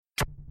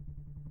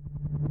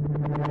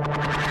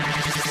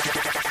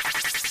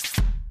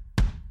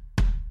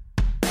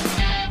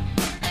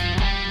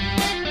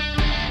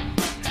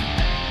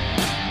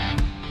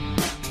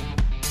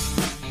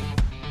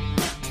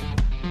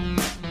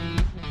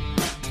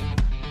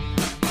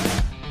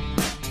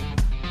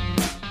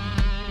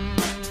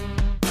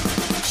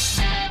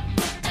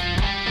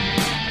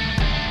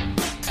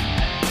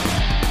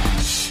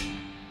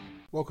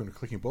welcome to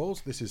Clicking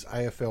Balls. This is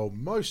AFL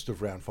most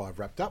of Round 5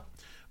 wrapped up.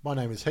 My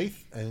name is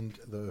Heath, and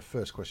the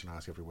first question I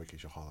ask every week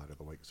is your highlight of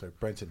the week. So,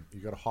 Brenton,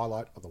 you got a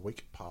highlight of the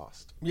week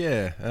past?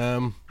 Yeah,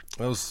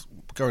 I was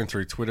going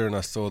through Twitter and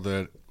I saw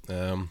that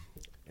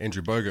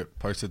Andrew Bogut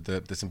posted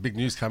that there's some big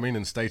news coming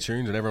and stay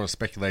tuned, and everyone was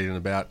speculating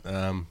about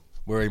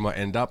where he might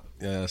end up.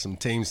 Some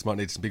teams might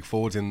need some big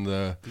forwards in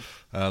the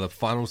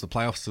finals, the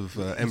playoffs of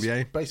NBA.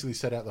 He's basically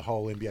set out the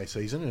whole NBA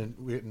season, and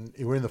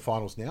we're in the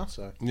finals now.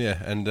 So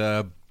yeah,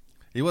 and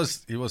he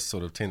was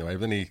sort of teeing away.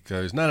 But then he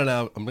goes,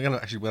 no, I'm going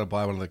to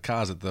buy one of the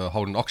cars at the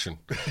Holden auction,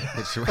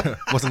 which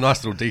was a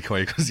nice little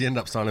decoy because he ended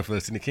up signing for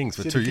the Sydney Kings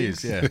for 2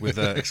 years, yeah, with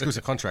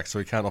exclusive contracts, so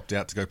he can't opt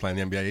out to go play in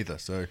the NBA either.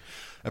 So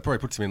it probably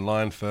puts him in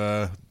line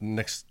for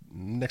next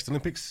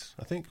Olympics,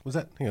 I think. Was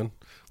that? Hang on.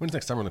 When's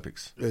next Summer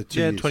Olympics? 2 years.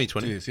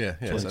 2020. 2 years, yeah.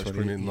 So it's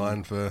putting him in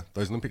line for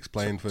those Olympics,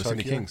 playing for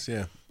Sydney Kings,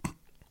 yeah.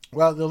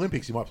 Well, the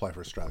Olympics, he might play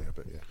for Australia,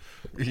 but yeah.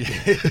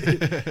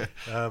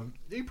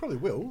 He probably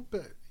will,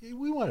 but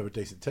we might have a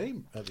decent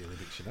team at the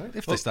Olympics, you know.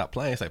 If they start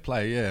playing, if they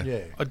play,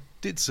 yeah. I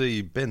did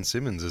see Ben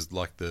Simmons as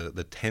like the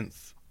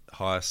 10th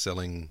highest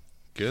selling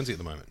Guernsey at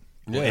the moment.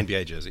 Yeah.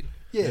 NBA jersey.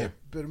 Yeah,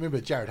 but remember,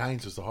 Jared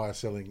Haynes was the highest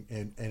selling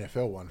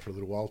NFL one for a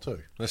little while too.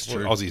 That's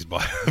true. Well, Aussies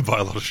buy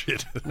a lot of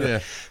shit. Yeah.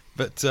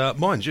 But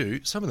mind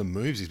you, some of the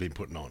moves he's been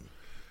putting on,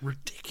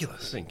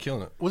 ridiculous. He's been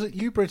killing it. Was it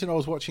you, Brenton? I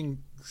was watching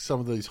some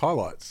of these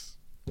highlights.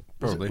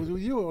 Probably. Was it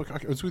with you? Or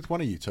it was with one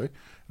of you two. And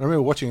I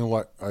remember watching and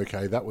like,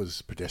 okay, that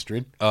was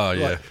pedestrian. Oh,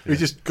 yeah. He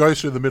just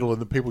goes through the middle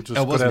and the people just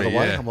got out of the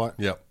way. Yeah. I'm like,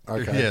 yep.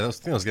 Okay. Yeah, I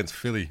think I was against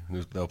Philly.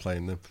 They were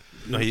playing them.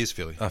 No, he is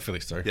Philly. Oh,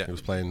 Philly, sorry. Yeah. He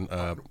was playing... who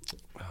are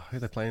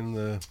they playing?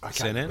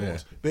 San Antonio? Yeah.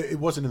 But it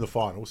wasn't in the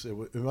finals.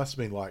 It must have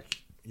been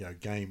like,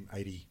 game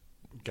 80,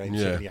 game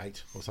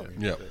 78 or something.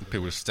 Yeah,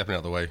 people were stepping out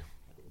of the way.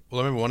 Well,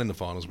 I remember one in the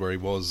finals where he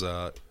was...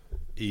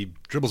 he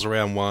dribbles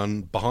around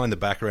one, behind the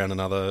back around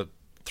another...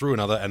 through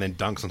another, and then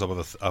dunks on top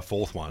of a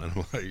fourth one, and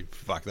I'm like,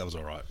 fuck, that was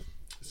all right.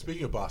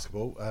 Speaking of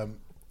basketball,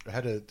 I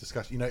had a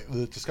discussion.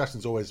 The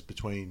discussion's always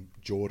between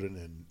Jordan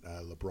and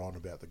LeBron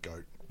about the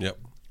GOAT. Yep.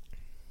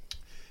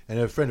 And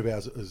a friend of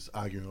ours was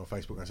arguing on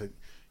Facebook, and I said,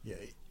 yeah,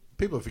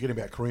 people are forgetting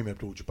about Kareem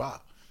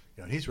Abdul-Jabbar,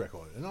 and his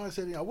record. And I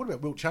said, what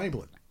about Wilt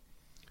Chamberlain?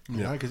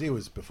 You know, because he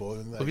was before.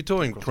 Well, if you're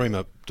talking Kareem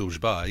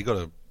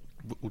Abdul-Jabbar,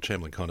 Wilt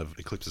Chamberlain kind of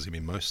eclipses him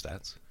in most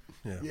stats.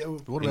 Yeah.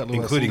 What about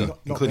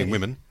including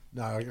women?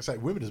 No, I can say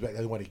women is about the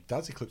only one he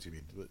does eclipse him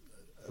in. But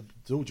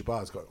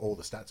Abdul-Jabbar's got all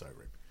the stats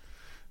over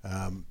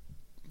him,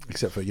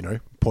 except for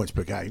points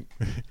per game.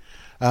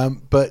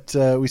 But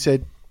we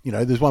said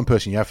there's one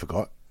person you have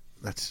forgot.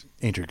 That's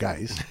Andrew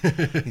Gaze,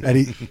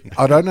 and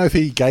I don't know if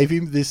he gave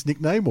him this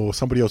nickname or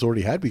somebody else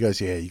already had.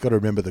 Because you got to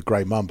remember the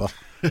Grey Mamba,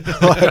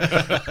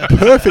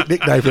 perfect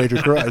nickname for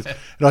Andrew Gaze.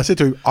 And I said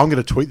to him, I'm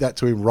going to tweet that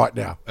to him right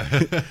now.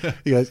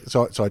 He goes,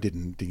 so I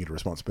didn't get a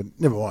response, but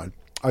never mind.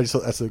 I just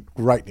thought that's a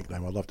great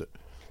nickname. I loved it.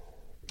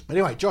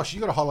 Anyway, Josh, you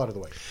got a highlight of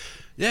the week.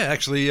 Yeah,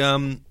 actually,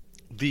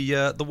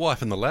 the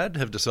wife and the lad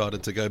have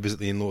decided to go visit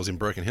the in-laws in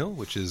Broken Hill,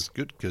 which is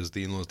good because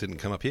the in-laws didn't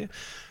come up here.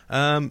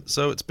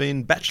 So it's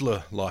been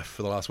bachelor life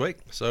for the last week.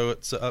 So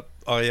it's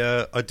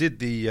I did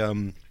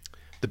the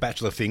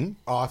bachelor thing.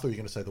 Oh, I thought you were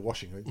going to say the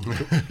washing.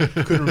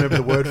 Couldn't remember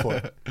the word for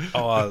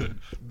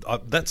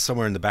it. That's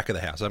somewhere in the back of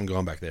the house. I haven't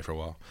gone back there for a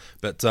while.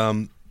 But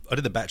I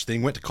did the batch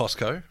thing. Went to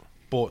Costco,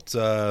 bought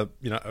a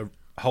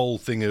whole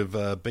thing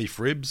of beef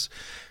ribs.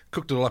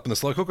 Cooked it all up in the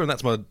slow cooker, and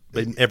that's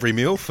been every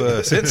meal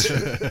for since,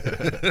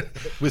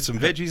 with some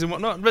veggies and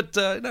whatnot. But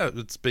no,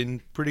 it's been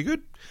pretty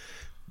good.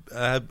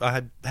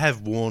 I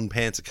have worn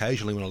pants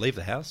occasionally when I leave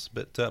the house,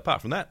 but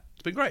apart from that,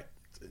 it's been great.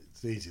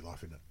 It's the easy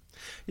life, isn't it?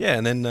 Yeah,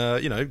 and then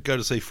go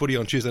to see footy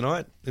on Tuesday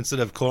night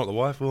instead of calling up the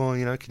wife. Well,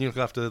 can you look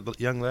after the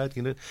young lad?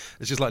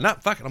 It's just like, no,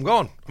 fuck it, I'm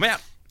gone. I'm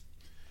out.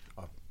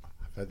 I've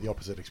had the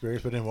opposite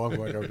experience, but anyway, we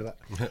won't go into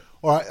that.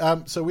 All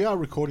right, so we are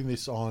recording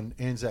this on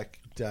Anzac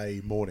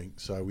Day morning,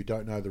 so we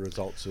don't know the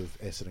results of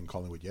Essendon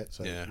Collingwood yet,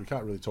 so we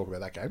can't really talk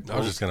about that game. I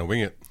was just going to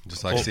wing it,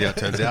 just see how it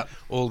turns out.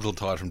 All a little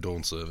tired from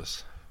dawn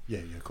service. Yeah,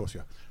 of course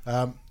you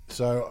are.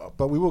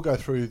 But we will go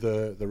through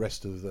the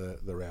rest of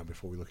the round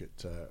before we look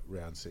at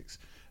round 6.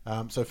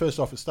 So first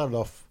off, it started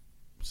off,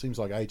 seems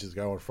like ages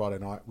ago on Friday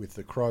night, with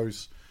the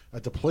Crows,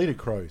 depleted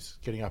Crows,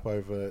 getting up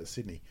over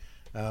Sydney.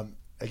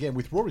 Again,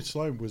 with Rory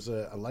Sloane was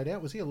a late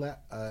out. Was he an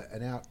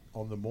out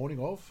on the morning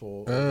of,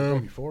 or the day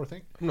before, I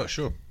think? I'm not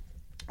sure.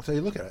 So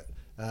you look at it,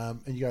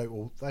 and you go,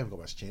 well, they haven't got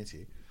much chance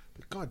here.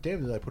 But god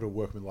damn, did they put a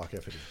workman-like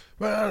effort in.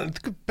 Well,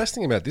 the best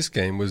thing about this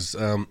game was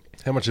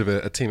how much of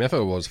a team effort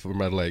it was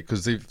from Adelaide,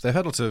 because they've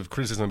had lots of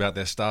criticism about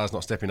their stars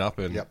not stepping up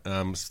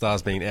and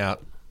stars being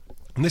out.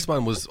 And this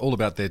one was all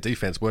about their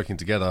defence working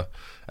together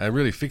and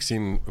really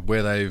fixing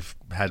where they've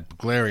had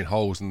glaring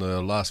holes in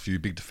the last few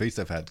big defeats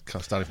they've had,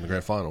 starting from the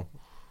grand final.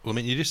 Well, I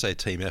mean, you just say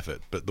team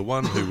effort, but the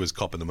one who was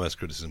copping the most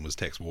criticism was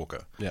Tex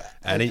Walker. Yeah.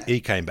 And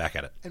he came back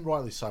at it. And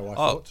rightly so, I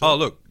thought. Oh,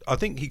 look, I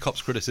think he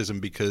cops criticism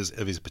because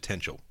of his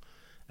potential.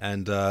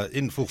 And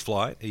in full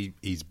flight,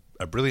 he's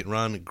a brilliant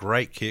run,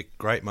 great kick,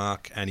 great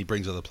mark, and he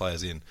brings other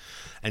players in.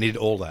 And he did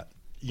all that.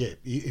 Yeah,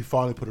 he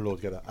finally put it all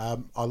together.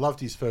 I loved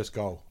his first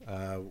goal,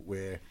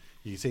 where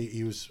you see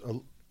he was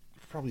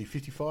probably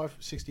 55,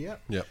 60 out.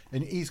 Yep.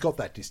 And he's got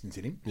that distance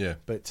in him. Yeah.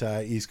 But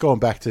he's gone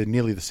back to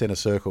nearly the centre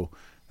circle,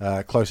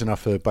 close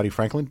enough for Buddy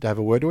Franklin to have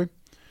a word to him.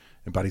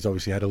 And Buddy's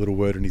obviously had a little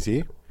word in his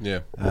ear. Yeah.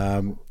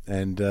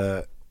 And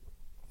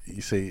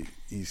you see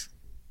he's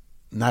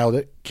nailed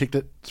it, kicked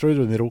it through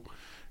the middle,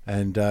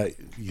 and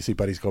you see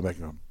Buddy's gone back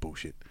and gone,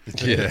 bullshit.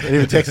 Yeah. And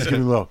even Texas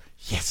giving him well,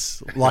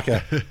 yes, like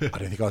I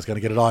don't think I was going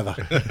to get it either.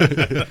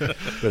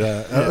 But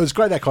it was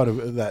great, that kind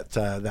of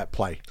that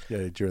play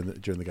during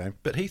the game.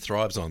 But he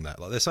thrives on that.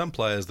 Like, there's some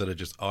players that are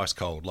just ice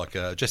cold, like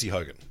Jesse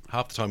Hogan.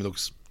 Half the time he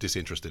looks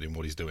disinterested in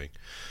what he's doing,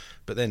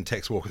 but then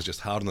Tex Walker's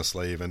just hard on the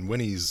sleeve, and when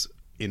he's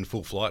in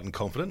full flight and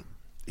confident,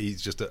 he's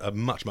just a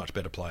much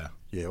better player.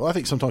 Yeah, well, I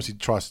think sometimes he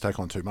tries to take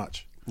on too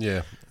much.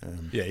 Yeah.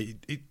 Yeah,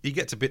 he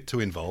gets a bit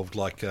too involved,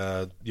 like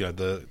the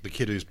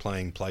kid who's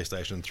playing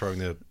PlayStation and throwing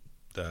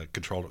the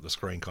controller at the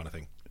screen kind of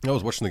thing. I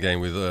was watching the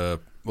game with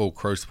all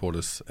Crow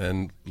supporters,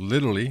 and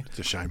literally It's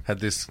a shame. had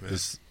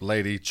this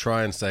lady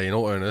try and say in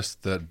all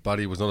earnest that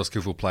Buddy was not a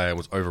skillful player and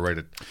was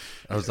overrated.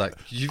 I was like,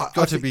 you've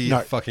got to be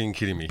fucking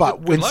kidding me.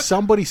 But when luck.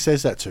 somebody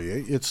says that to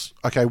you, it's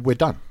okay. We're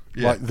done.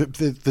 Yeah. Like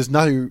there's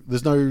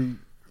no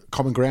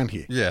common ground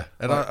here. Yeah,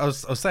 and I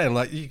was saying,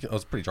 like, I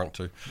was pretty drunk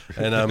too,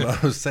 and I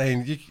was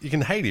saying you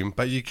can hate him,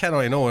 but you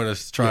cannot in all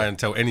earnest try and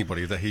tell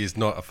anybody that he is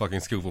not a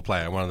fucking skillful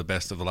player and one of the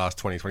best of the last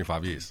 20,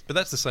 25 years. But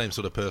that's the same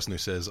sort of person who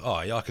says,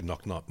 "Oh, yeah, I could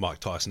knock Mike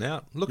Tyson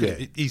out." Look Yeah. at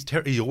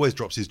him; he always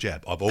drops his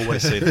jab. I've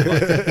always seen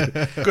it.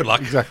 Like, good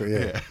luck. Exactly.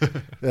 Yeah,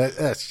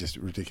 that's just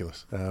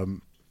ridiculous.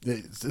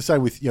 It's the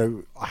same with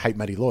I hate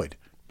Matty Lloyd,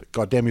 but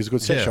goddamn, he was a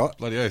good set Yeah, shot.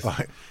 bloody oath.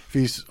 Like, if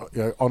he's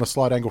on a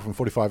slight angle from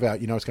 45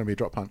 out, it's going to be a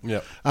drop punt.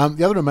 Yeah.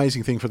 The other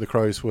amazing thing for the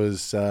Crows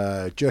was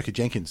Jerker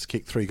Jenkins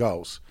kicked 3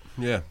 goals.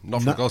 Yeah,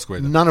 not from the goal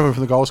square. None of them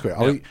from the goal square.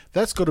 I Yep. mean,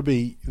 that's got to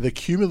be the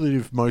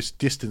cumulative most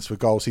distance for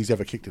goals he's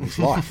ever kicked in his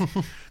life.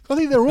 I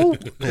think they're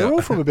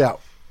all from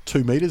about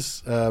 2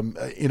 metres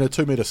in a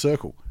 2 metre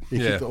circle. He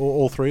kicked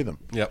all 3 of them.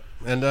 Yep,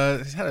 and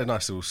he had a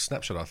nice little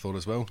snapshot, I thought,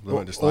 as well. They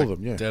weren't just all like of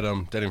them, yeah.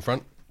 dead in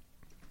front.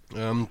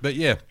 But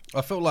yeah,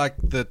 I felt like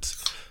that.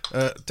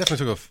 Definitely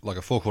took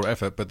a 4-quarter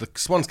effort, but the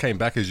Swans came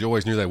back as you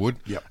always knew they would.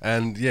 Yep.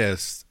 And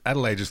yes,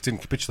 Adelaide just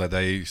didn't capitulate.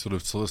 They sort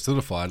of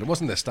solidified. It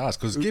wasn't their stars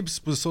because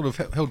Gibbs was sort of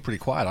held pretty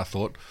quiet, I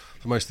thought,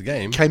 for most of the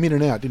game. Came in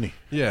and out, didn't he?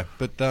 Yeah,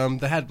 but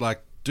they had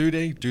like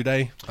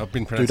Duday. I've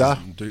been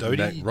pronouncing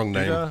Dodie? wrong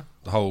name Duda?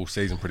 the whole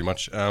season pretty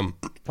much. I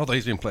thought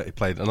he's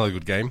played another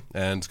good game,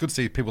 and it's good to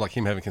see people like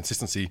him having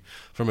consistency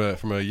from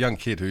a young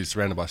kid who's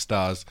surrounded by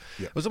stars.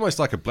 Yep. It was almost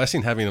like a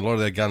blessing having a lot of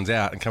their guns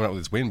out and coming up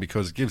with this win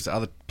because it gives the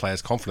other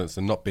players confidence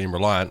and not being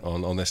reliant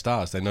on their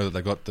stars. They know that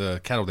they've got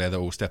the cattle there that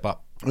will step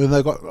up. And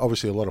they've got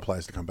obviously a lot of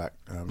players to come back.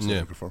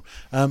 Yeah. Good for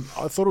them.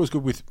 I thought it was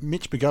good with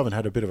Mitch McGovern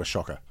had a bit of a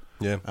shocker.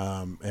 Yeah.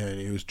 And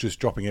he was just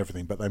dropping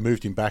everything, but they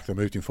moved him back, they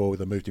moved him forward,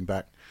 they moved him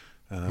back.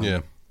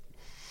 Yeah.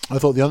 I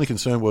thought the only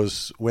concern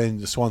was when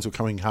the Swans were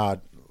coming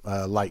hard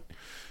late,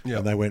 Yeah.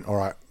 and they went, all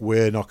right,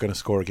 we're not going to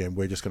score again,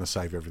 we're just going to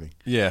save everything.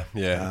 Yeah.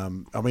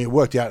 I mean, it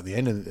worked out at the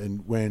end,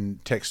 and when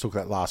Tex took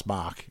that last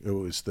mark, it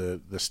was the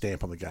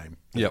stamp on the game.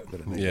 Yep. that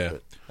it needed. Yeah.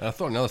 But And I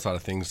thought on the other side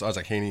of things,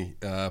 Isaac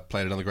Heaney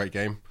played another great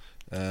game.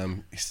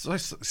 He's so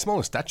small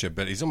in stature,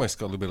 but he's almost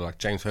got a little bit of like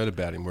James Hurd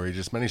about him, where he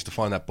just managed to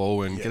find that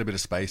ball and get a bit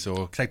of space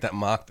or take that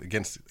mark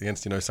against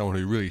someone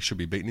who really should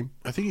be beating him.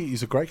 I think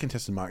he's a great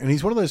contested mark, and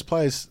he's one of those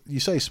players. You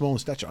say he's small in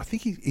stature. I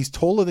think he's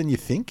taller than you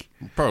think,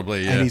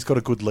 Probably, yeah. and he's got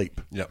a good leap.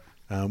 Yep.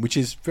 Which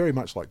is very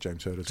much like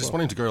James Hurd as Just well.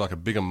 want him to go like a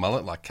bigger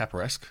mullet, like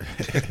Capper-esque. I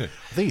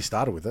think he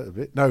started with it a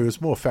bit. No, it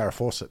was more Farrah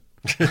Fawcett.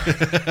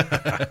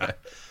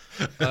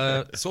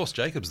 Sauce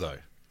Jacobs, though.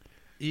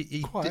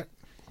 He Quiet.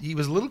 He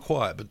was a little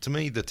quiet, but to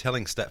me, the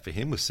telling stat for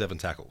him was 7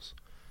 tackles.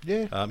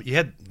 Yeah. He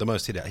had the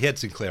most hit out. He had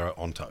Sinclair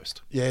on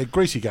toast. Yeah,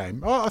 greasy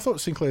game. I thought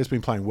Sinclair's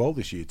been playing well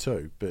this year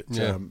too, but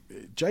Yeah.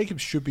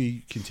 Jacobs should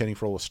be contending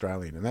for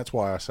All-Australian, and that's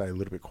why I say a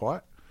little bit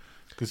quiet,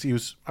 because he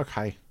was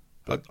okay.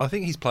 I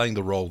think he's playing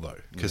the role, though,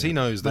 because he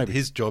knows that maybe.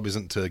 his job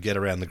isn't to get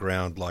around the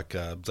ground like,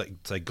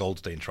 say,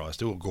 Goldstein tries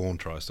to or Gawn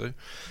tries to.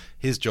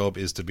 His job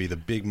is to be the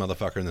big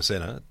motherfucker in the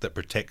centre that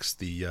protects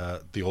the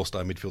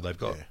All-Star midfield they've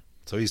got. Yeah.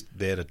 So he's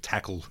there to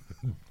tackle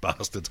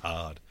bastards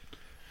hard.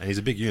 And he's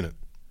a big unit.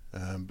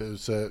 But it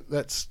was,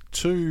 that's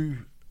 2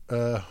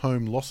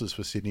 home losses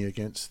for Sydney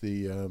against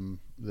the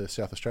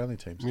South Australian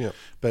teams. Yeah.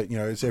 But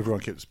as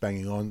everyone keeps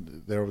banging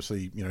on, they're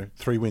obviously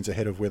 3 wins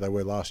ahead of where they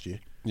were last year.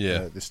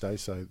 Yeah. At this stage,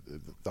 so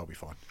they'll be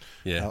fine.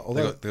 Yeah.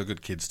 Although they got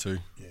good kids too.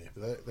 yeah,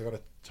 but they got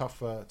a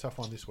tough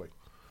one this week.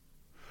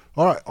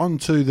 All right, on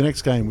to the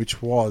next game,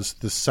 which was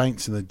the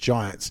Saints and the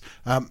Giants.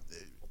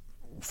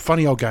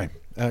 Funny old game.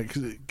 'Cause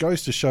it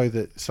goes to show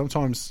that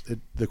sometimes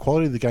the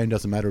quality of the game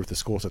doesn't matter if the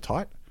scores are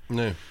tight.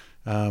 No.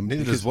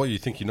 Neither does what you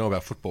think you know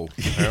about football,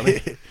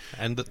 apparently.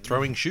 And that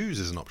throwing shoes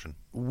is an option.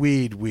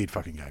 Weird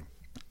fucking game.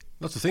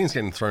 Lots of things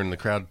getting thrown in the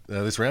crowd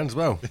this round as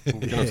well. We'll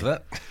get on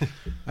to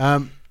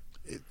that.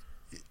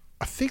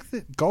 I think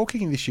that goal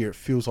kicking this year, it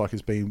feels like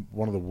has been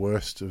one of the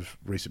worst of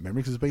recent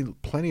memory, because there's been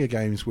plenty of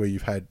games where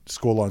you've had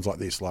scorelines like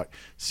this, like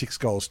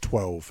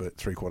 6-12 at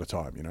three-quarter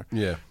time, you know?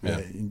 Yeah.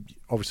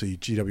 Obviously,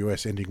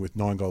 GWS ending with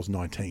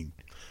 9-19.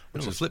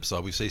 But on the flip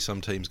side, we see some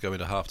teams go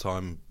into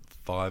halftime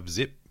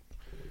 5-zip.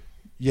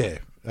 Yeah.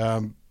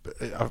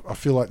 I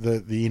feel like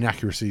the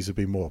inaccuracies have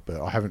been more,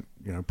 but I haven't,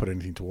 put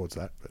anything towards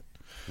that. But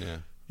Yeah.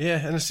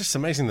 Yeah, and it's just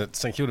amazing that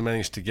St Kilda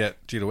managed to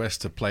get GWS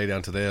to play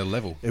down to their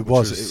level. It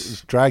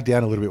was dragged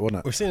down a little bit, wasn't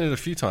it? We've seen it a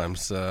few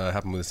times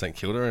happen with St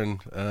Kilda,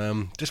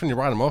 and just when you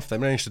write them off, they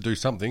managed to do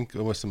something,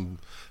 almost some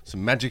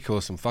magic or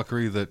some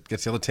fuckery that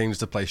gets the other teams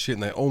to play shit,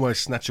 and they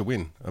almost snatch a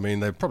win. I mean,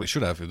 they probably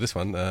should have with this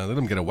one. Let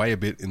them get away a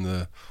bit in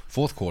the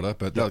fourth quarter,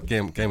 but that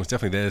game was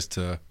definitely theirs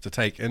to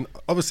take. And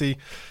obviously,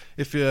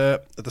 if you're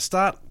at the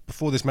start,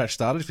 before this match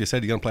started, if you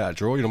said you're going to play out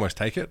draw, you'd almost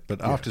take it. But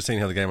after seeing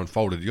how the game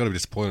unfolded, you've got to be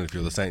disappointed if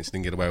you're the Saints and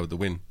didn't get away with the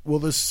win. Well,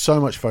 there's so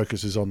much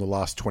focus is on the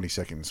last 20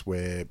 seconds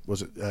where,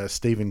 was it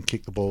Stephen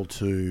kicked the ball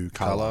to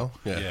Carlisle?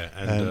 Yeah.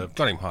 And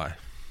Got him high.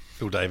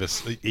 Phil Davis,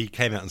 he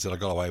came out and said, I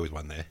got away with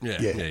one there. Yeah,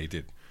 he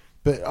did.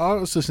 But I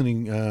was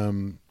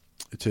listening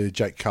to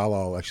Jake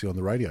Carlisle actually on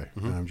the radio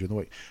during the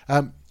week.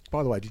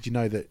 By the way, did you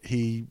know that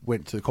he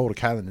went to Calder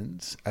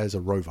Cannons as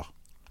a rover?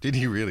 Did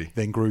he really?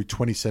 Then grew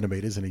 20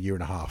 centimetres in a year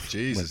and a half.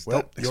 Jesus.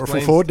 Well, that you're a full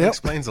forward now. That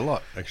explains a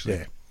lot,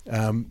 actually.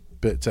 Yeah.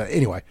 But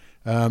anyway,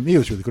 he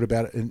was really good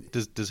about it. And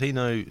Does he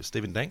know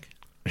Stephen Dank?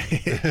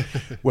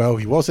 well,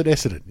 he was at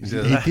Essendon.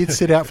 He did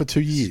sit out for 2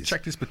 years.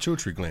 Check his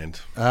pituitary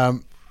gland.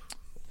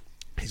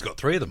 He's got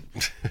 3 of them.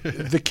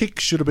 The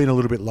kick should have been a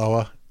little bit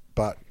lower,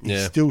 but he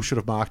still should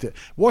have marked it.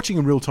 Watching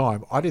in real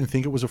time, I didn't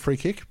think it was a free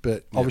kick,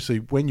 but obviously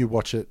when you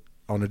watch it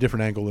on a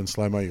different angle in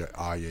slow-mo, you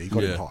go, he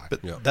got him high.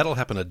 But that'll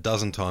happen a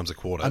dozen times a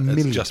quarter.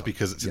 million It's just times.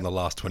 because it's in the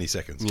last 20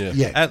 seconds.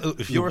 Yeah. And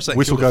if you're a St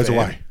Whistle Kilda goes fan,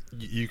 away.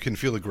 You can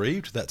feel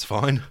aggrieved. That's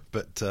fine,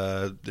 but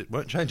it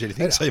won't change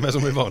anything. So you may as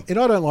well move on. And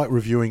I don't like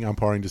reviewing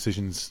umpiring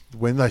decisions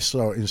when they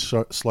slow in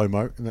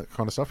slow-mo and that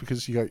kind of stuff,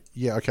 because you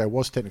go, okay, it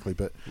was technically,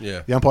 but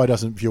the umpire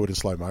doesn't view it in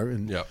slow-mo.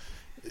 And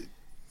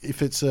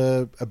if it's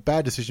a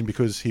bad decision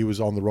because he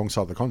was on the wrong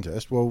side of the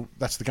contest, well,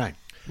 that's the game.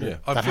 Yeah.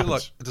 I feel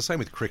like it's the same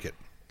with cricket.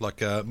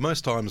 Like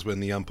most times when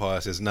the umpire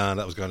says, nah,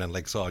 that was going down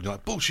leg side, you're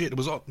like, bullshit, it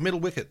was on middle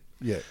wicket.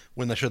 Yeah.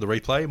 When they show the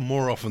replay,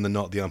 more often than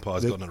not, the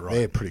umpire's gotten it right.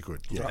 They're pretty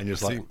good. Yeah. And you're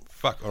just like,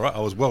 fuck, all right, I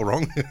was well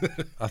wrong.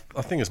 I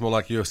think it's more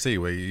like UFC,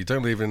 where you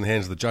don't leave it in the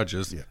hands of the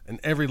judges, and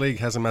every league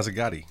has a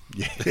Mazzagatti.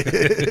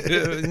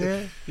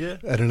 Yeah.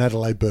 And an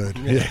Adelaide bird.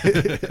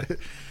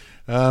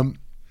 Yeah.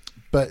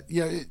 But,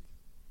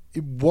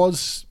 it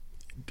was,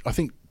 I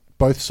think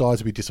both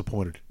sides would be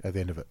disappointed at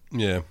the end of it.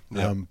 Yeah.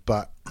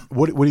 But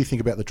what do you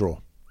think about the draw?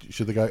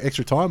 Should they go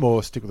extra time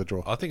or stick with the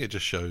draw? I think it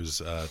just shows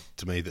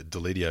to me that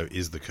Delidio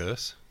is the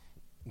curse.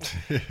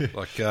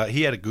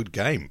 He had a good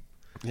game.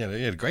 Yeah,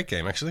 he had a great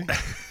game, actually.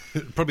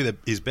 Probably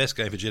his best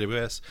game for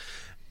GWS.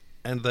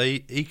 And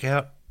they eke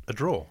out a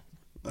draw.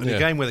 In a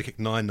game where they kicked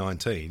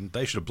 9-19,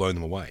 they should have blown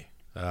them away.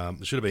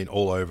 It should have been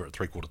all over at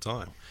three-quarter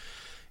time.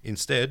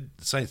 Instead,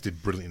 the Saints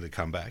did brilliantly to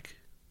come back.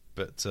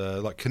 But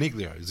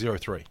Caniglio,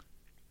 0-3.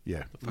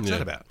 Yeah. What's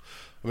that about?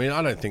 I mean,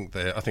 I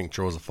think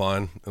draws are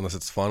fine unless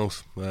it's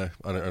finals. I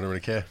don't really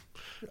care.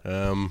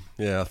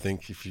 I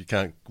think if you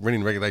can't win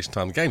in regulation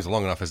time, the game's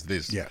long enough as it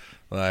is. Yeah.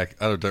 I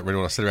don't really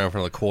want to sit around for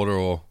another quarter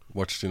or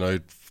watch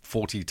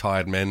 40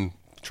 tired men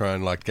try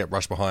and get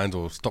rush behinds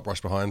or stop rush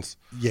behinds.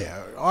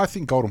 Yeah, I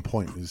think Golden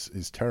Point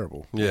is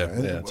terrible. Yeah,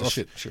 it's a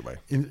shit way.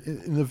 In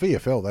the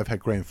VFL, they've had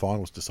grand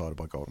finals decided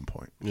by Golden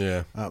Point.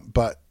 Yeah,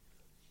 but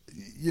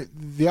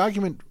the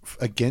argument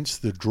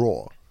against the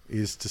draw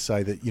is to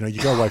say that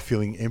you go away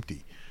feeling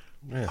empty.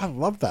 Yeah. I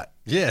love that.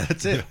 Yeah,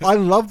 that's it. I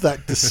love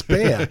that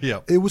despair.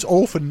 Yep. It was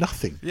all for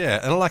nothing. Yeah,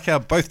 and I like how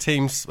both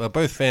teams,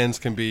 both fans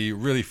can be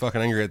really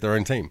fucking angry at their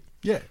own team.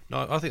 Yeah.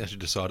 No, I think they should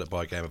decide it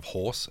by a game of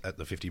horse at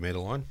the 50-metre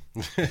line.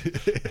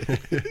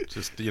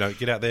 Just,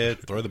 get out there,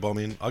 throw the bomb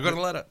in. I got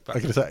a ladder. I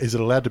was gonna say, is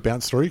it allowed to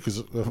bounce through?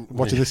 Because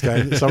watching this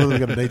game, some of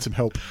them are going to need some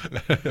help.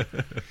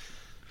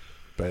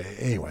 But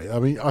anyway, I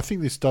mean, I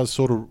think this does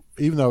sort of,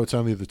 even though it's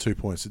only the 2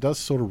 points, it does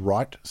sort of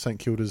right St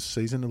Kilda's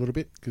season a little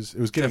bit because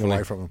it was getting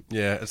away from them.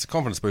 Yeah, it's a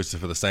confidence booster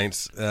for the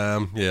Saints.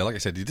 Like I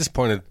said, you're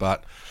disappointed,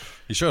 but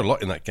you showed a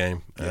lot in that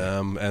game.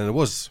 And it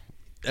was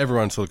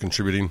everyone sort of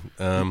contributing.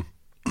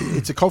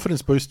 It's a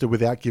confidence booster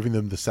without giving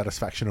them the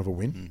satisfaction of a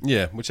win.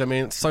 Yeah, which, I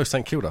mean, it's so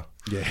St Kilda.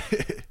 Yeah.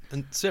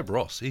 And Seb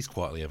Ross, he's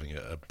quietly having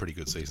a pretty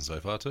good season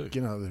so far too.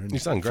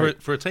 He's done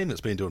great. For a team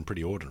that's been doing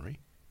pretty ordinary.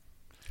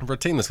 For a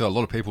team that's got a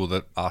lot of people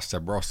that are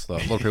Seb Ross, though,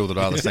 a lot of people that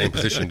are the same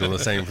position doing the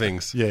same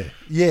things. Yeah,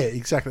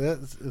 exactly.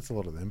 That's a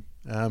lot of them.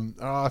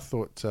 I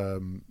thought,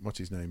 what's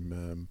his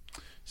name?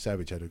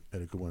 Savage had a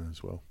good one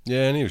as well.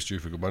 Yeah, and he was due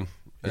for a good one.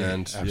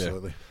 And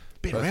absolutely.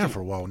 Been around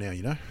for a while now,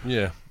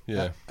 Yeah.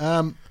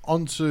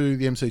 On to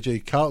the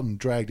MCG. Carlton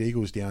dragged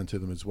Eagles down to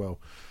them as well.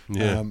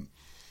 Yeah.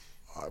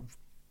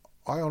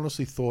 I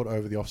honestly thought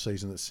over the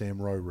off-season that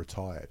Sam Rowe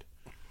retired,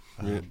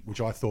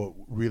 which I thought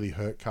really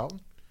hurt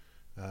Carlton.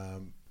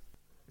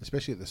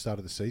 Especially at the start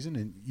of the season,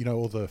 and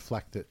all the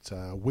flack that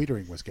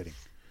Wiedering was getting.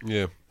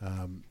 Yeah.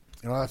 And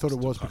I thought it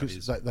was kind of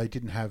because is. they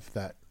didn't have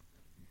that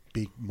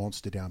big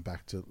monster down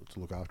back to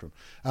look after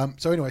him.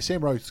 So anyway,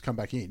 Sam Rose has come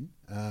back in,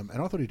 and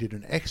I thought he did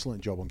an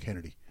excellent job on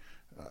Kennedy.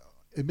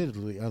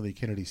 Admittedly, only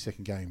Kennedy's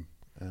second game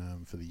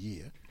for the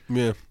year,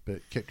 Yeah.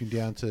 but kept him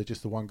down to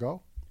just the one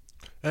goal.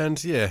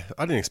 And yeah,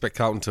 I didn't expect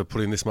Carlton to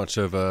put in this much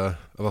of a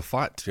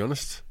fight, to be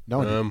honest. No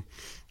one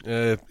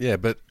yeah,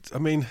 but I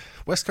mean,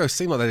 West Coast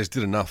seemed like they just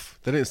did enough.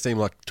 They didn't seem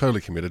like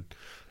totally committed.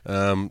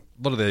 A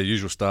lot of their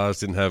usual stars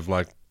didn't have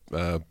like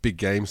big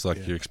games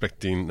like you're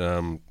expecting.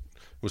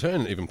 Was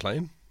Hearn even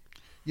playing?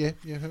 Yeah.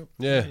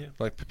 Yeah,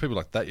 like people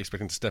like that, you expect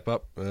them to step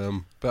up.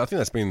 But I think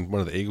that's been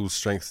one of the Eagles'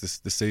 strengths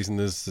this season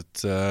is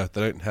that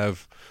they don't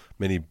have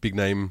many big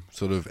name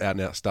sort of out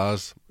and out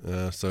stars.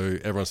 So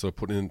everyone's sort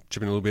of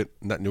chipping in a little bit.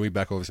 And that Nui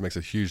back obviously makes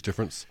a huge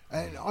difference.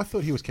 And I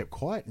thought he was kept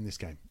quiet in this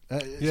game,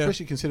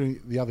 especially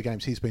considering the other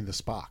games he's been the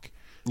spark.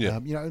 Yeah.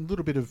 A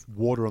little bit of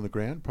water on the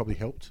ground probably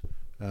helped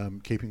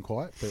keep him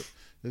quiet, but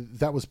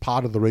that was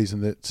part of the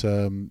reason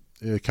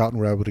that Carlton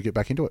were able to get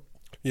back into it.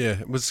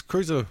 Yeah, it was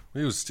Cruiser.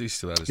 He's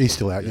still out. He's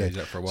still out, yeah. He's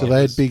out for a while. So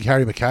they had big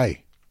Harry McKay.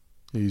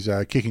 He's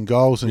kicking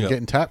goals and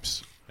getting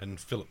taps. And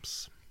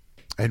Phillips.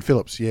 And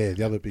Phillips, yeah,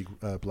 the other big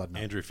blood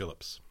nut. Andrew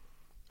Phillips.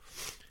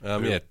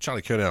 Yeah,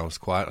 Charlie Curnow was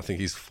quiet. I think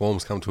his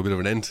form's come to a bit of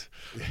an end.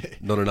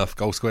 Not enough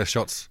goal square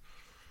shots.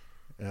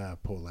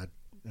 Poor lad.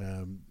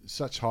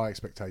 Such high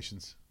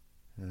expectations.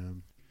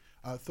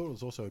 I thought it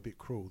was also a bit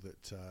cruel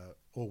that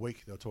all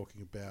week they were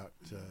talking about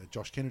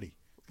Josh Kennedy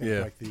going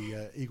to break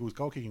the Eagles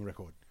goal kicking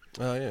record.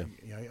 Oh, yeah.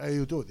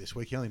 He'll do it this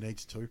week. He only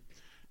needs 2.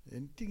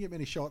 And didn't get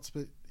many shots,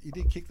 but he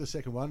did kick the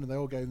second one, and they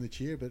all gave him the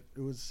cheer, but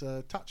it was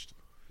touched.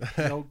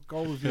 The old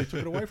goal review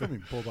took it away from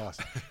him, poor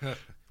bastard.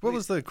 What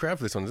was the crowd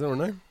for this one? Does anyone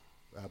know?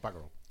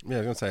 Bugger all. Yeah, I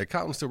was going to say, are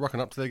Carlton still rocking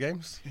up to their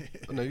games?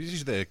 No,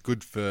 usually they're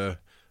good for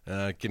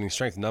getting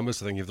strength in numbers,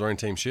 so they can give their own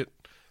team shit.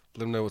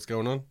 Let them know what's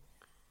going on.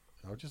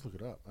 I'll just look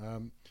it up.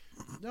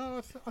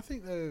 No, I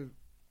think they're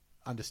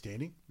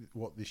understanding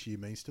what this year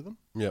means to them.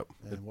 Yep.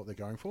 And what they're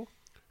going for.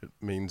 It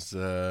means,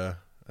 I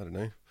don't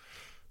know.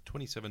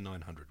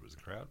 27,900 was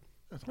the crowd.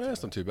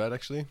 It's not too bad,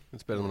 actually.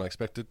 It's better than I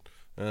expected.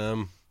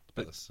 About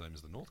the same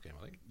as the North game,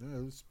 I think. Yeah,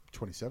 it was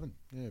 27.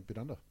 Yeah, a bit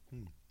under.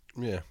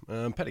 Yeah.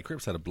 Paddy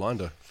Cripps had a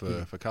blinder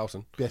for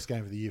Carlton. Best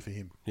game of the year for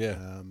him. Yeah.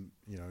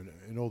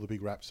 And all the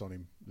big raps on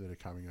him that are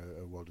coming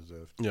are well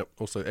deserved. Yep.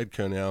 Also, Ed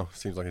Curnow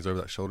seems like he's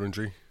over that shoulder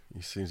injury.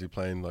 He seems to be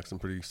playing like some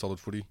pretty solid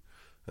footy.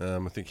 I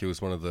think he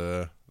was one of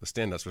the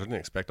standouts, which I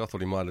didn't expect. I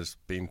thought he might have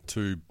been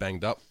too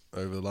banged up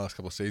over the last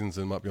couple of seasons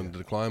and might be on the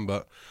decline,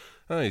 but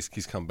he's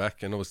come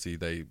back, and obviously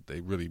they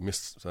really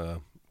missed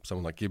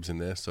someone like Gibbs in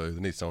there, so they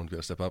need someone to be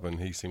able to step up, and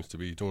he seems to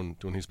be doing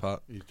his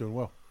part. He's doing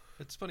well.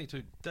 It's funny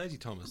too, Daisy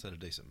Thomas had a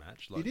decent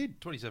match. He did.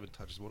 27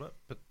 touches, water,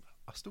 but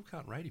I still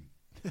can't rate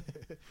him.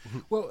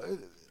 Well,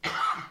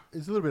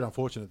 it's a little bit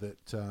unfortunate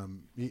that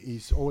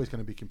he's always going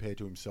to be compared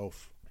to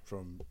himself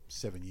from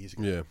 7 years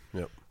ago. Yeah,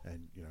 yep.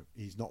 And,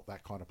 he's not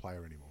that kind of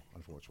player anymore,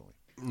 unfortunately.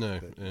 No,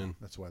 But, and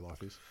that's the way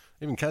life is.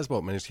 even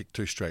Casbolt managed to kick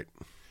 2 straight.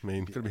 I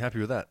mean, got to be happy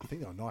with that. I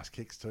think they were nice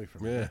kicks too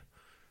from Yeah. him.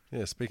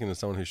 Yeah, speaking of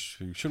someone who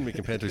shouldn't be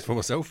compared to his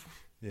former self.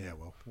 Yeah,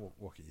 well,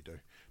 what can you do?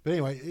 But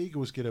anyway,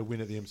 Eagles get a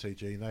win at the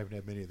MCG, and they haven't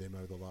had many of them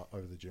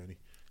over the journey.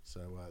 So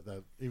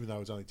even though it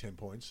was only 10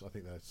 points, I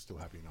think they're still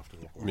happy enough to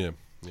walk away.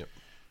 Yeah,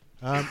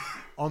 yep.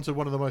 On to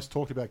one of the most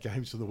talked about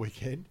games of the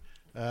weekend.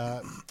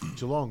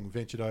 Geelong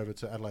ventured over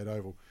to Adelaide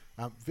Oval.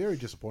 Very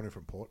disappointing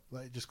from Port.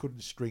 They just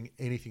couldn't string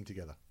anything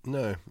together.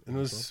 No, it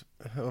was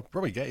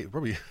Robbie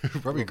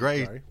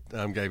Gray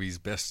gave his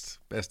best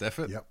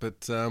effort. Yep.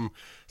 But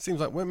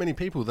seems like weren't many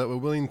people that were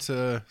willing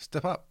to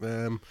step up.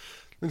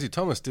 Lindsay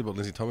Thomas did what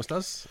Lindsay Thomas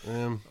does.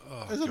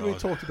 Hasn't been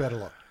talked about a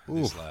lot.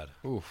 This lad.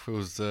 Oof, it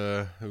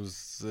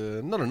was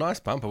not a nice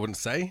bump, I wouldn't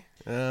say.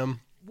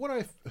 What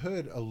I've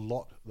heard a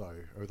lot, though,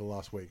 over the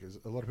last week is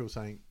a lot of people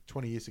saying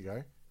 20 years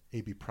ago,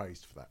 he'd be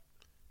praised for that.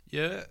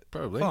 Yeah,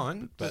 Probably.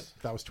 fine. But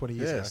that was 20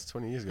 years ago. Yes,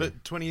 20 years ago.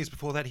 But 20 years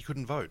before that, he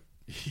couldn't vote.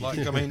 Like,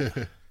 I mean,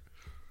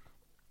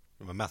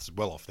 my maths is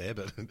well off there,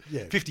 but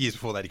Yeah. 50 years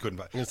before that, he couldn't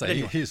vote. I'm going to But say,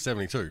 anyway, he's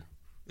 72.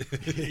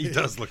 he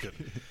does look it.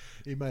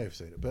 He may have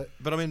seen it, but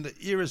But I mean, the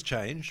eras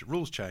change,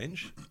 rules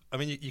change. I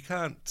mean, you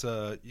can't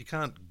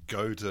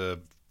go to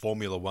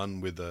Formula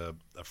One with a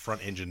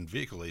front engine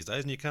vehicle these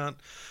days, and you can't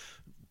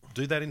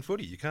do that in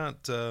footy. You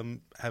can't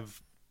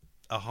have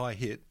a high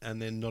hit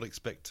and then not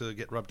expect to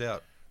get rubbed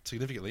out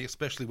significantly,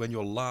 especially when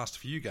your last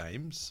few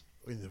games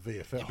in the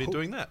VFL, you've been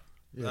doing that.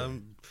 Yeah.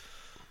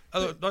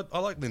 I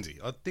like Lindsay.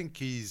 I think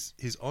his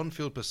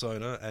on-field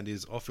persona and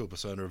his off-field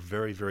persona are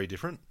very, very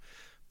different.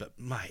 But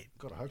mate,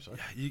 Gotta hope so.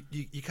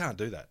 you can't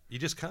do that. You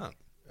just can't.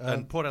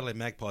 And Port Adelaide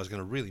Magpies are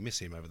going to really miss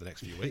him over the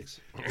next few weeks.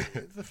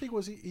 The thing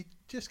was, he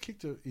just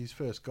kicked his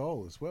first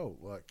goal as well,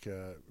 like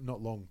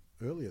not long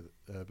earlier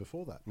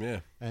before that. Yeah.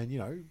 And,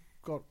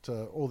 got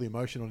all the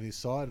emotion on his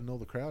side and all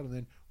the crowd, and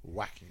then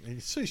whacking. And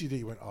as soon as you did,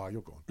 you went, "Oh,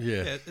 you're gone."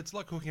 Yeah. It's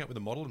like hooking up with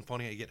a model and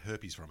finding out you get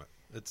herpes from it.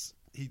 It's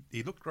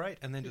he looked great,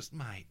 and then just,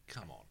 mate,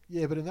 come on.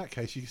 Yeah, but in that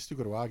case, you still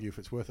got to argue if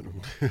it's worth it or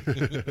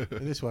not.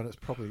 In this one, it's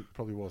probably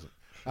wasn't.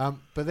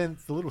 But then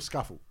the little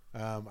scuffle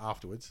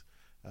afterwards,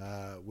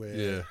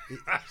 where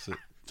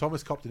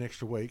Thomas copped an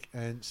extra week,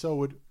 and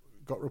Selwood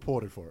got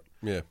reported for it.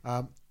 Yeah.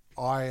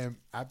 I am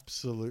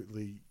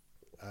absolutely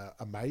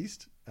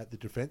amazed at the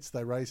defence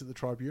they raised at the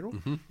tribunal.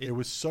 Mm-hmm. It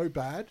was so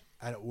bad,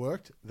 and it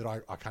worked, that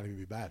I can't even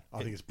be mad. I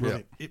think it's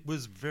brilliant. It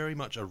was very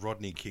much a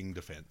Rodney King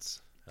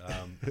defence.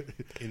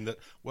 In that,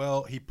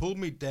 well, he pulled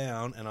me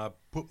down and I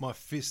put my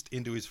fist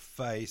into his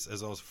face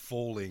as I was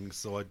falling,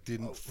 so I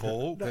didn't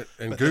fall. And But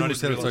Google then I didn't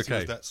said it's realise he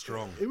okay. was that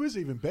strong. It was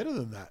even better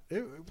than that.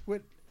 It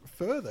went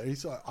further.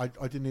 He's like, I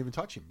didn't even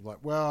touch him. Like,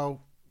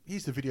 well,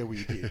 here's the video where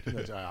you did. He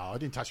goes, oh, I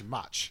didn't touch him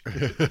much.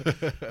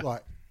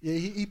 Like, yeah,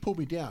 he pulled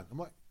me down. I'm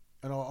like,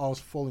 and I was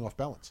falling off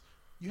balance.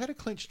 You had a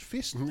clenched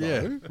fist,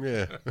 though.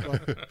 Yeah.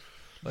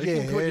 Like, You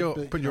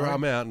can put your you know,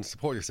 arm out and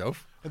support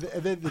yourself. And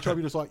then the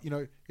tribunal's like,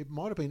 it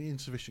might have been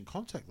insufficient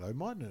contact, though,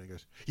 mightn't it? And he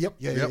goes, yep,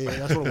 yeah,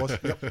 that's what it was.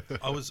 Yep.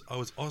 I was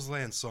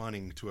Auslan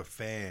signing to a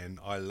fan,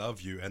 I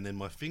love you, and then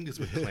my fingers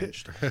were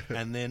clenched.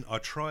 And then I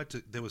tried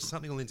to, there was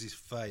something on Lindsay's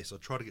face. I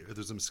tried to get, there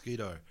was a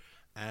mosquito.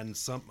 And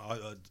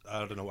I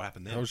don't know what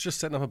happened there. I was just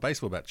setting up a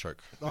baseball bat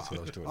choke. That's what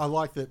I was doing. I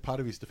like that part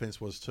of his defence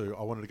was, too,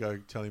 I wanted to go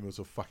tell him it was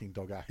a fucking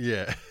dog act.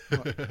 Yeah.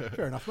 Like,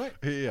 fair enough, mate.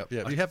 Yeah.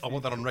 I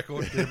want that on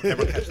record.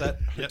 Everyone catch that?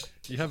 Yep.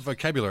 You have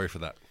vocabulary for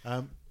that.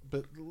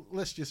 But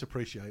let's just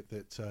appreciate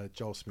that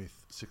Joel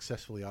Smith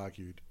successfully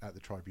argued at the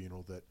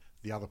tribunal that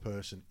the other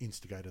person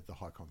instigated the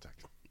high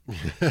contact.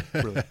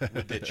 Brilliant.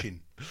 With their chin.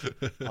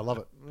 I love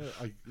it.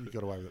 You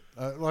got away with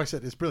it. Like I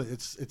said, it's brilliant.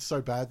 It's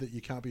so bad that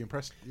you can't be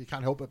impressed. You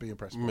can't help but be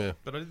impressed. By it.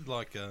 But I did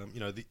like,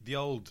 the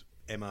old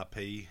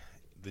MRP,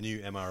 the new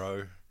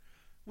MRO.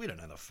 We don't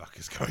know the fuck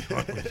is going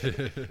on.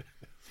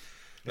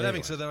 But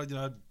having said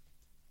that,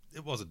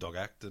 it was a dog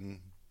act, and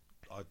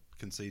I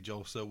can see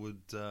Joel Selwood.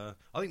 I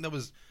think it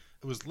was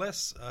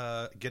less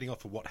getting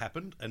off of what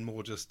happened and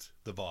more just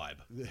the vibe.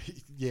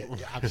 Yeah,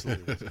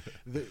 absolutely.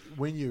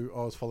 When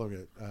I was following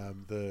it,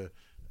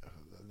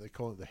 they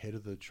call it the head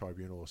of the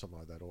tribunal or something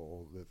like that,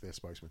 or their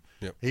spokesman.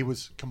 Yep. He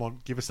was, come on,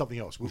 give us something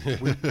else.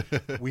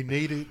 We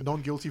need a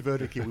non-guilty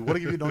verdict here. We want to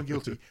give you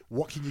non-guilty.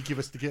 What can you give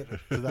us to get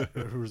to that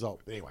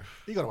result? Anyway,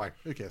 he got away.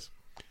 Who cares?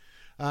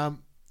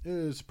 It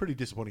was a pretty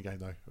disappointing game,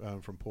 though,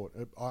 from Port.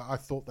 I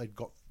thought they'd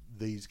got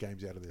these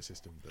games out of their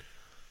system. But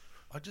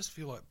I just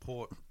feel like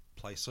Port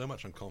play so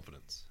much on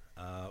confidence.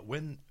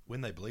 When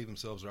they believe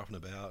themselves are up and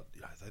about,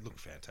 they look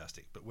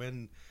fantastic. But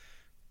when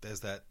there's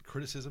that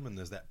criticism and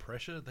there's that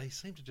pressure, they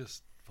seem to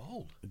just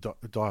fold.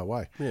 die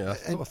away. Yeah,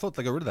 I thought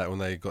they got rid of that when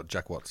they got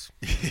Jack Watts.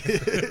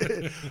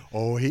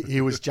 Oh,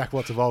 he was Jack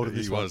Watts of old in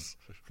this He one was.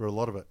 for a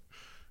lot of it.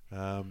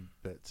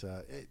 But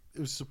it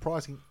was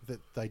surprising that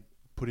they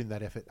put in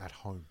that effort at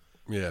home.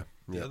 Yeah.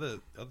 The other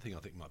thing I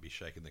think might be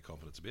shaking their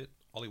confidence a bit,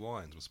 Ollie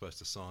Wines was supposed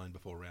to sign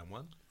before round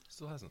one.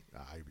 Still hasn't.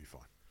 He'll be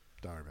fine.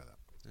 Don't worry about that.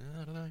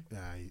 I don't know.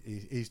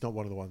 He's not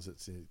one of the ones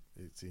that's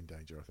in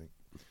danger, I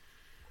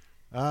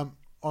think.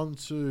 On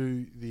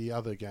to the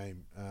other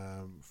game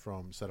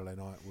from Saturday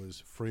night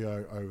was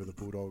Freo over the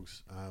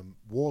Bulldogs.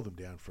 Wore them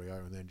down, Freo,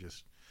 and then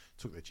just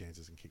took their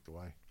chances and kicked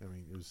away. I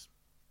mean, it was.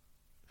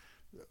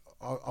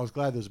 I was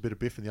glad there was a bit of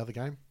biff in the other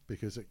game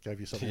because it gave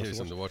you something else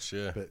to watch.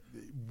 Yeah, but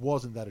it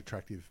wasn't that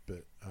attractive.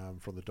 But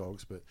from the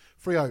Dogs, but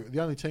Freo, the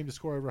only team to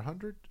score over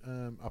 100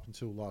 up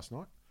until last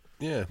night.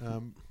 Yeah.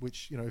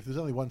 Which, if there's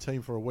only one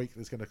team for a week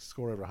that's going to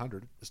score over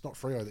 100, it's not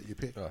Freo that you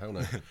pick. Oh, hell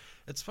no.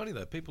 It's funny,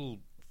 though. People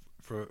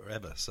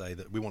forever say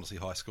that we want to see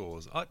high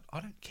scores. I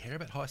don't care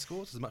about high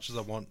scores as much as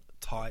I want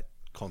tight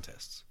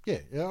contests. Yeah,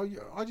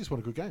 I just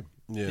want a good game.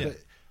 Yeah.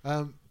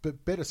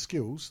 But better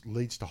skills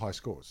leads to high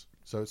scores.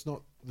 So it's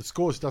not... The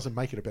scores doesn't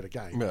make it a better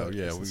game. Well,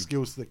 it's the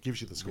skills that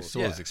gives you the scores.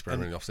 We saw this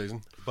experiment in the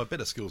off-season. By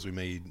better skills, we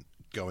mean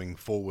going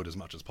forward as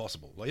much as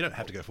possible. Like, you don't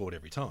have to go forward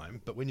every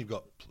time, but when you've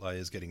got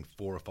players getting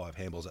 4 or 5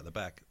 handballs at the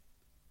back,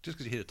 just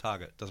because you hit a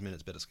target doesn't mean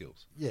it's better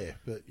skills. Yeah,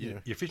 but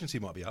your efficiency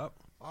might be up.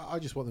 I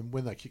just want them,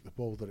 when they kick the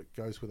ball, that it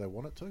goes where they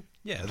want it to.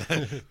 Yeah,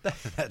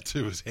 that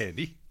too is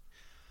handy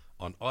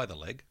on either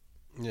leg.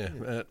 Yeah,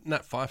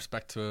 Nat Fyfe's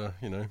back to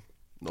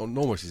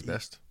almost his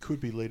best. Could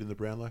be leading the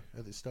Brownlow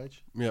at this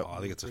stage. Yeah, I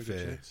think it's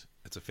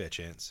a fair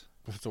chance.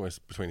 It's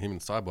almost between him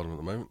and Sidebottom at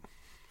the moment.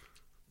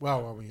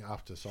 Well, I mean,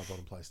 after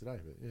Sidebottom plays today,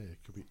 but yeah, it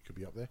could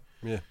be up there.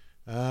 Yeah.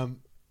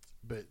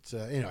 But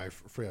anyway,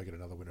 Freo get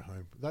another win at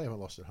home. They haven't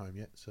lost at home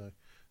yet, so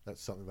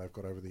that's something they've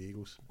got over the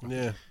Eagles.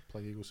 Yeah.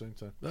 Play the Eagles soon.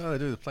 So. No, they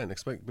do. They're playing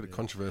next week. Bit of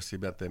controversy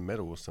about their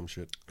medal or some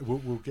shit.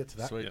 We'll get to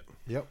that. Sweet.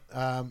 Yep.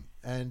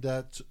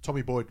 And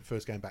Tommy Boyd,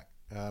 first game back,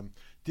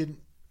 didn't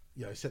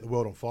set the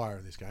world on fire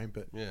in this game,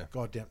 but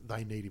goddamn,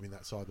 they need him in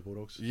that side of the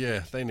Bulldogs.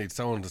 Yeah, they need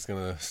someone that's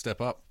going to step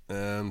up,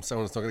 someone that's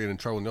not going to get in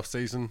trouble in the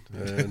off-season,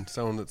 and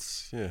someone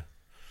that's,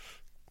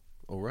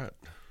 all right.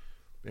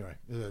 Anyway,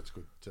 that's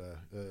good.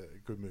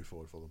 Good move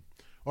forward for them.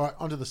 All right,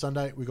 on to the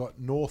Sunday. We got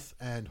North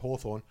and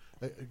Hawthorn.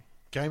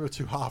 game of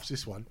two halves,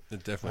 this one.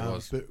 It definitely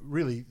was. But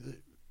really,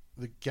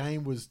 the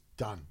game was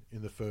done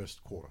in the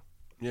first quarter.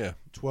 Yeah.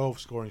 12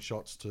 scoring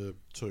shots to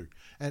 2.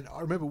 And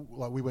I remember,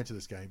 like, we went to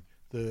this game.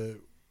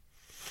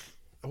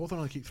 Hawthorn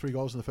only kicked 3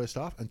 goals in the first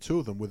half, and 2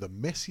 of them were the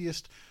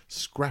messiest,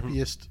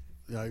 scrappiest,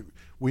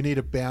 we need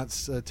a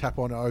bounce, tap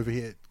on over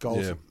here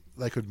goals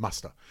they could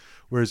muster.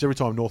 Whereas every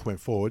time North went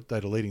forward, they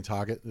had a leading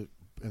target and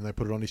they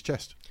put it on his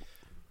chest.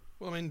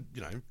 Well, I mean,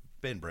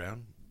 Ben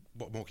Brown,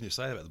 what more can you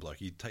say about the bloke?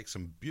 He takes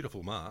some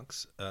beautiful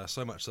marks,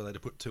 so much so they had to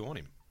put 2 on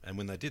him. And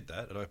when they did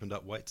that, it opened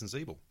up Waits and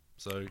Zeeble.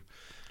 So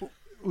it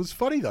was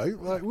funny though.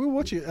 Like, we were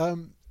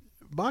watching.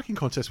 Marking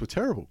contests were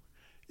terrible.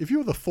 If you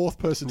were the 4th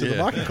person to the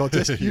marking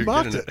contest, you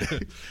marked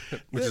it.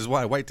 Which is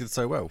why Waite did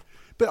so well.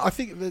 But I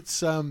think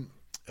that's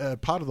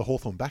part of the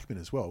Hawthorn backmen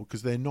as well,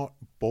 because they're not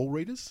ball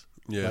readers.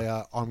 Yeah. They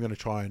are. I'm going to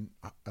try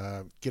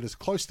and get as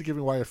close to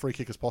giving away a free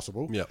kick as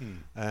possible. Yeah.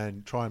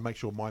 And try and make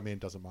sure my man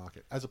doesn't mark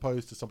it, as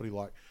opposed to somebody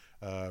like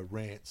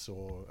Rance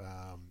or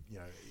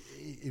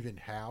even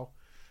Howe.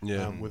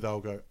 Yeah. Where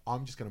they'll go,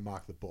 I'm just going to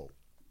mark the ball.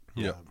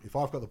 Yeah. If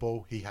I've got the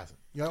ball, he hasn't.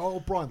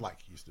 Or Brian Lake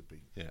used to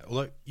be. yeah,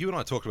 although you and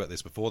I talked about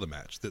this before the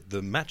match, that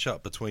the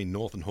matchup between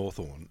North and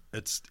Hawthorn,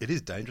 it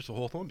is dangerous for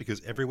Hawthorn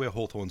because everywhere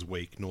Hawthorn's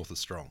weak, North is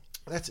strong.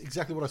 That's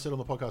exactly what I said on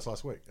the podcast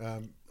last week.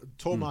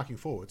 Tall marking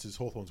forwards is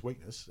Hawthorn's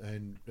weakness,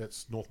 and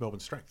that's North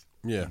Melbourne's strength.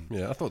 Yeah,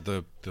 yeah. I thought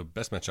the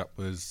best matchup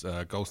was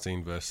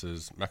Goldstein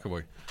versus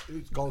McAvoy. It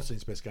was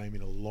Goldstein's best game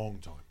in a long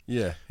time.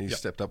 Yeah, he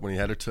stepped up when he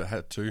had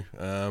to.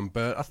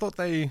 But I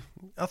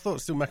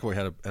thought still McAvoy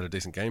had a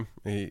decent game.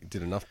 He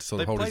did enough to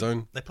sort of hold his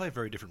own. They play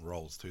very different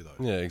roles too, though.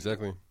 Yeah,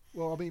 exactly.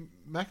 Well, I mean,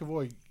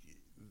 McAvoy,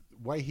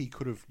 way he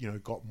could have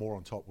got more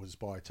on top was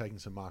by taking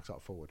some marks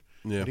up forward.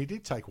 Yeah. And he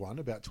did take one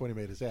about 20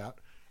 metres out.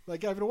 They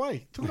gave it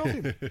away. Took it off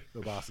him. The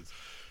bastards.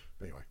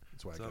 But anyway,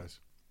 that's the way it goes.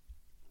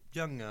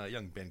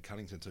 Young Ben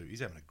Cunnington too.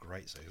 He's having a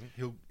great season.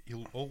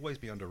 He'll always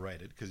be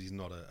underrated because he's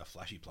not a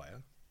flashy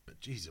player. But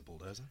geez, he's a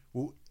bulldozer.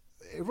 Well,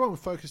 everyone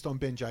focused on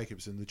Ben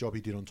Jacobs and the job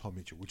he did on Tom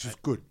Mitchell, which is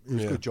good. It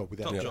was a good job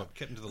without Top doubt. job.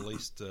 Kept him to the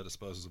least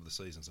disposals of the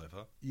season so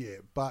far. Yeah,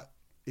 but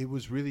it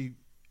was really,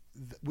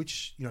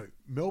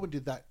 Melbourne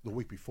did that the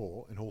week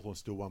before, and Hawthorn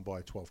still won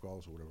by 12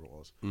 goals or whatever it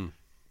was,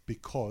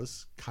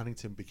 because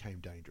Cunnington became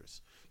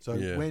dangerous. So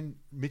when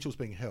Mitchell's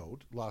being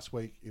held last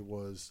week, it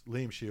was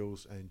Liam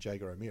Shields and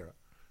Jager O'Meara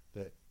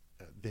that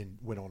then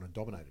went on and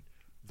dominated.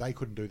 They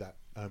couldn't do that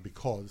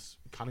because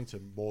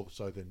Cunnington, more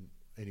so than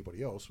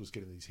anybody else, was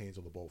getting his hands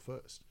on the ball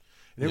first.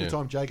 And every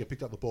time Jager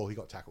picked up the ball, he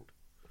got tackled.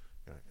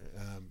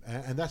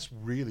 And that's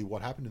really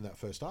what happened in that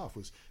first half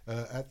was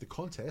at the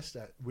contest,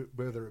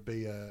 whether it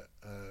be a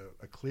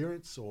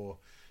clearance or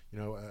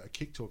a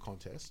kick to a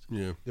contest.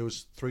 Yeah. There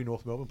was 3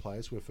 North Melbourne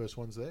players who were first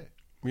ones there.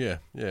 Yeah,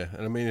 yeah.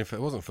 And I mean, if it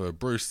wasn't for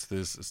Bruce,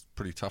 it's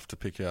pretty tough to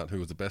pick out who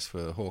was the best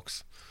for the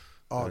Hawks.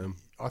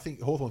 I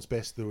think Hawthorn's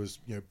best, there was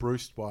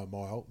Bruce by a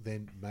mile,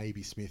 then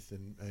maybe Smith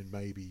and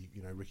maybe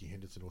Ricky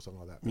Henderson or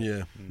something like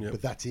that. But,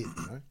 but that's it.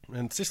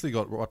 And Sicily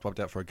got wiped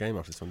out for a game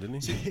after this one, didn't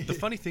he? See, the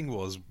funny thing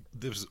was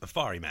there was a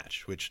fiery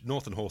match, which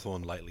North and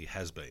Hawthorn lately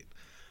has been.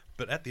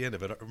 But at the end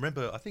of it, I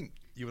remember, I think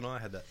you and I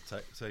had that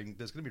saying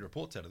there's going to be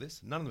reports out of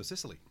this. None of them were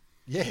Sicily.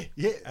 Yeah.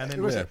 And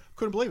then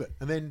couldn't believe it.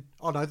 And then,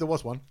 there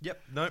was one.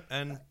 Yep, no,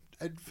 and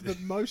for the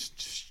most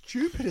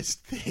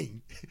stupidest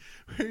thing,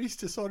 where he's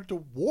decided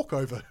to walk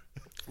over.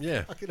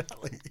 Yeah. Fucking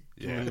alley.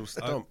 Yeah.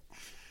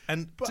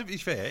 To be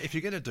fair, if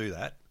you're going to do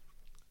that,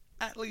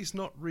 Atlee's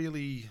not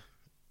really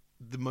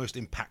the most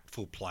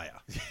impactful player.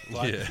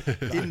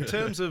 In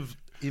terms of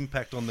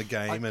impact on the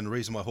game and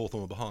reason why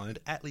Hawthorn were behind,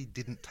 Atlee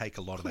didn't take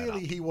a lot of that up.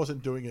 Clearly he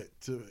wasn't doing it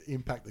to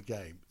impact the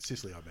game.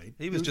 Sicily, I mean.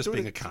 He was just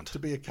being a cunt. To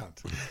be a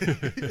cunt.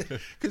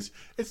 Because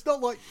it's not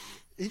like...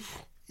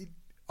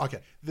 Okay,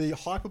 the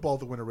hyperbole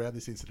that went around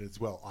this incident as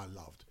well, I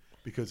loved.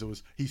 Because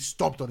he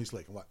stomped on his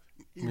leg. I'm like,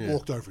 he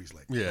walked over his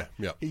leg. Yeah.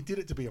 He did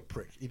it to be a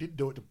prick. He didn't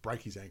do it to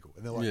break his ankle.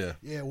 And they're like,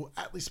 well,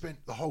 Atlee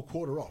spent the whole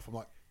quarter off. I'm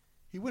like,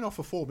 he went off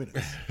for 4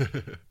 minutes,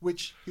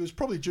 which he was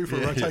probably due for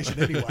a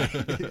rotation anyway.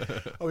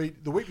 I mean,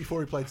 the week before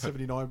he played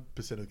 79%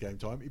 of the game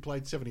time. He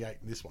played 78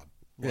 in this one.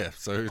 Like,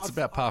 so it's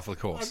about par for the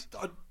course.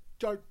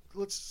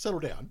 Let's settle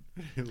down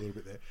a little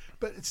bit there.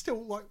 But it's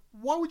still like,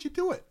 why would you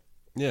do it?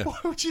 Yeah. Why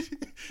would you?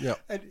 Yeah.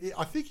 And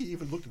I think he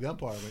even looked at the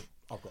umpire and went,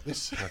 I've got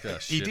this.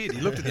 He did. He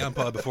looked at the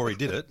umpire before he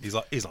did it. He's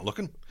like, he's not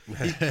looking.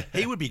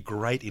 He would be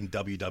great in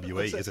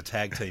WWE as a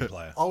tag team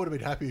player. I would have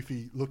been happy if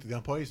he looked at the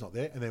umpire, he's not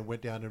there, and then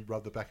went down and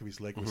rubbed the back of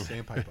his leg with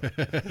sandpaper.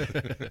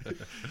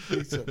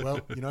 He said, well,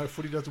 if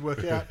footy doesn't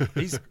work out, I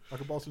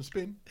can bowl some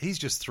spin. He's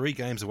just 3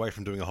 games away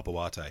from doing a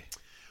Hopawate.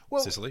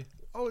 Well, Sicily.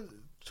 I was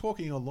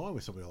talking online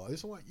with somebody like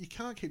this. I'm like, you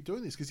can't keep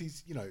doing this because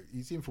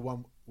he's in for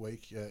 1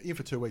 week, in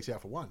for 2 weeks,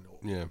 out for 1.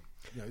 Yeah.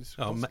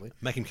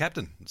 Make him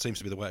captain. It seems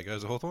to be the way it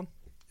goes at Hawthorn.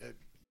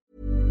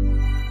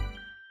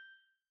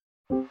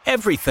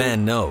 Every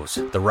fan knows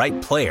the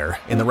right player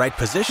in the right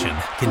position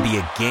can be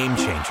a game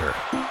changer.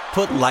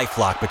 Put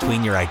LifeLock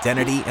between your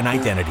identity and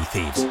identity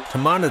thieves to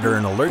monitor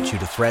and alert you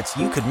to threats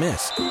you could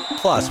miss.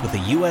 Plus, with a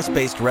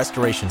U.S.-based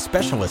restoration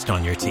specialist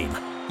on your team,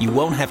 you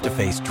won't have to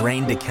face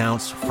drained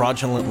accounts,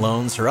 fraudulent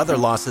loans, or other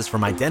losses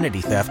from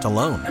identity theft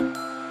alone.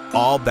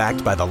 All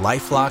backed by the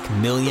LifeLock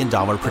 $1 Million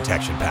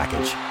Protection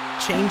Package.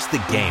 Change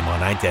the game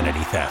on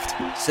identity theft.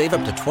 Save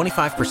up to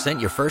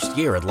 25% your first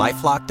year at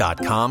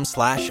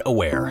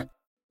LifeLock.com/aware.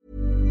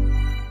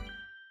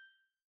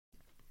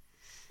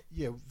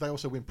 Yeah, they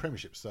also win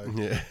premierships, so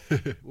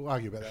we'll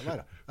argue about that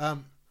later.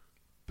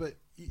 But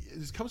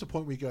there comes a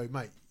point where you go,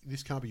 mate,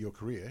 this can't be your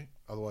career,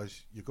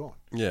 otherwise you're gone.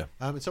 Yeah.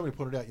 And somebody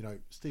pointed out,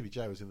 Stevie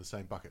J was in the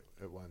same bucket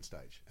at one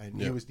stage, and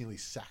he was nearly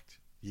sacked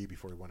the year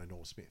before he won a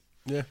Norm Smith.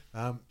 Yeah.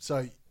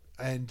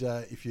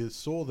 If you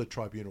saw the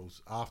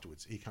tribunals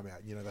afterwards, he come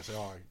out and, they say,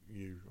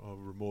 you are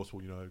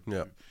remorseful,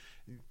 Yeah.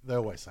 They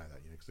always say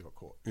that, because they got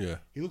caught. Yeah.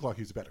 He looked like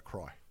he was about to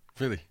cry.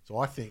 Really? So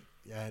I think,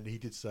 and he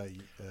did say,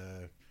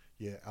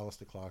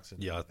 Alistair Clarkson.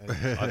 Yeah,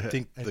 I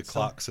think the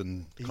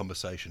Clarkson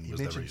conversation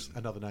was the reason.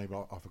 Another name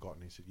I've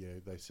forgotten. He said,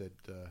 they said,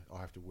 I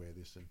have to wear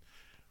this. And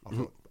I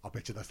thought, I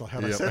bet you that's not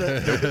how they said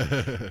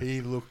it.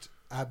 He looked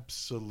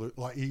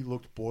he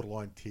looked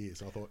borderline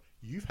tears. And I thought,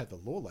 you've had the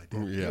law laid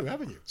down,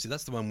 haven't you? See,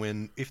 that's the one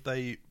when, if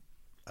they,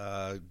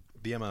 the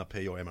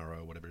MRP or MRO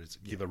or whatever it is,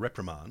 give a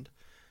reprimand,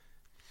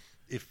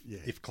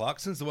 if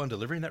Clarkson's the one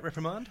delivering that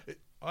reprimand,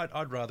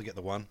 I'd rather get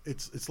the one.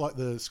 It's like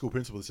the school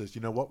principal that says,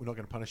 you know what, we're not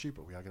going to punish you,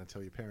 but we are going to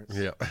tell your parents.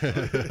 Yeah.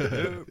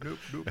 Nope.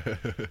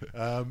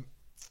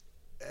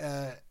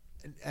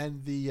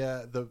 And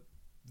the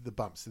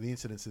bumps, the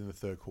incidents in the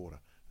third quarter.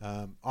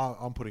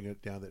 I'm putting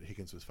it down that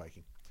Higgins was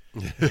faking.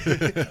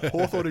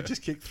 Hawthorn had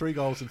just kicked 3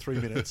 goals in 3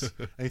 minutes,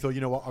 and he thought,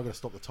 you know what, I've got to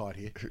stop the tide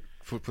here.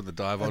 Put the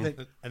dive on.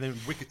 And then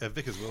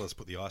Vickers Willis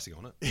put the icing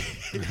on it.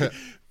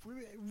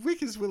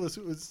 Vickers Willis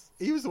was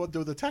the one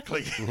doing the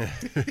tackling. He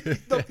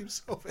knocked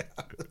himself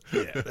out.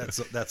 Yeah,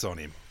 that's on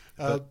him.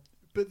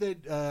 But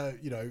then,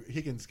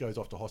 Higgins goes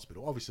off to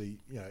hospital. Obviously,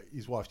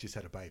 his wife's just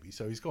had a baby,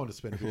 so he's gone to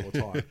spend a bit more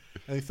time.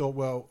 And he thought,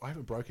 well, I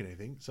haven't broken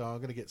anything, so I'm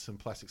going to get some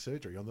plastic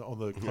surgery on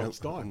the Colts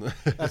dime.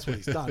 That's what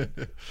he's done.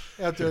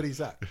 How dirty is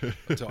that?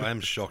 So I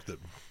am shocked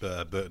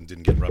that Burton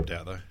didn't get rubbed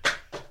out, though.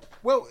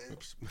 Well,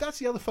 that's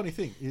the other funny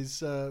thing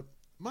is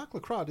Mark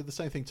Lacroix did the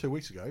same thing 2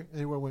 weeks ago, and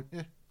everyone went,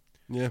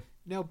 yeah.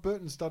 Now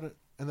Burton's done it,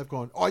 and they've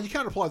gone, oh, you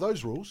can't apply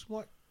those rules. I'm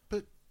like,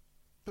 but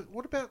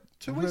what about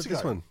 2 weeks ago?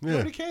 This one? Yeah.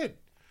 Nobody cared.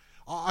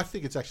 I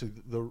think it's actually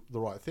the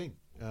right thing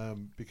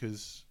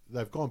because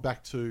they've gone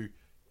back to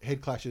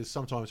head clashes.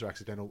 Sometimes they're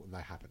accidental and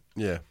they happen.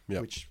 Yeah,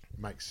 which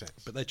makes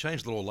sense. But they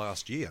changed the law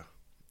last year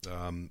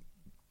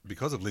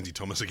because of Lindsay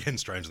Thomas again,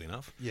 strangely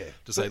enough. Yeah.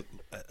 To say,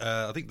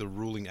 I think the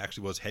ruling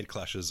actually was head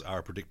clashes are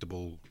a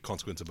predictable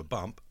consequence of a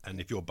bump, and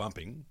if you're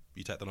bumping,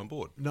 you take that on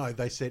board. No,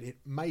 they said it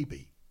may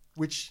be,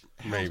 which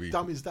how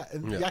dumb is that?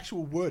 And the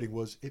actual wording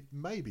was it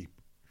may be.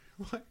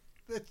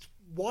 That's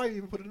why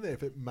even put it in there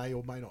if it may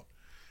or may not.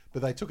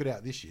 But they took it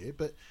out this year.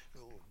 But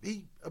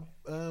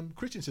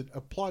Christensen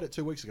applied it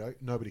 2 weeks ago.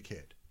 Nobody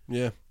cared.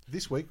 Yeah.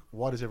 This week,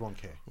 why does everyone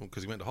care? Well,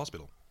 because he went to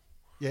hospital.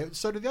 Yeah,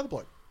 so did the other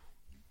bloke.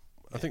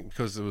 I think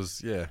because it was,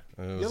 the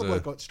other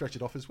bloke got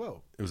stretched off as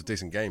well. It was a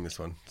decent game, this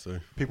one. So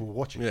people were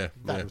watching that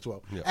as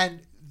well. Yeah.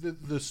 And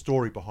the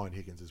story behind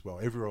Higgins as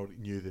well. Everyone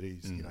knew that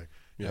he's,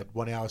 had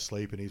 1 hour's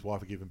sleep and his wife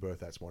had given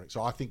birth that morning.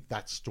 So I think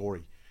that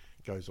story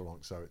goes along.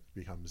 So it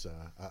becomes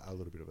a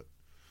little bit of it.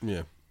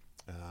 Yeah.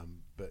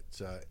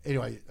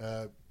 Anyway,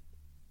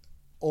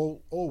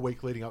 all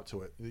week leading up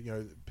to it,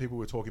 people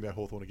were talking about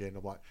Hawthorn again.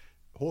 I'm like,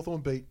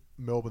 Hawthorn beat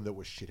Melbourne that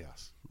was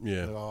shithouse.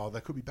 Yeah.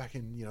 They could be back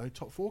in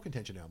top 4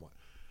 contention now. I'm like,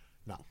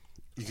 no.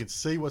 You can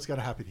see what's going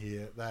to happen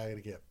here. They're going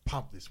to get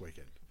pumped this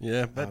weekend.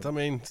 Yeah, but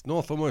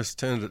North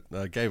almost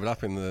gave it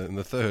up in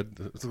the third.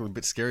 It was a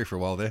bit scary for a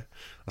while there.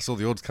 I saw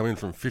the odds come in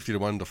from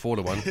 50-1 to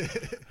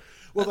 4-1.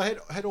 Well, they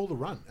had all the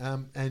run,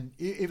 and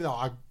even though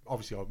I'm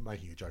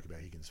making a joke about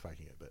Higgins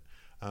faking it, but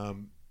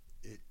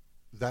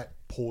that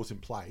pause in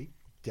play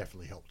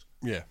definitely helped.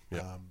 Yeah.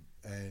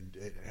 And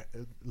it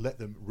let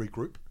them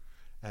regroup,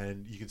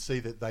 and you can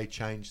see that they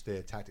changed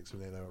their tactics from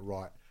there. They were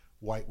right.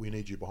 Wait, we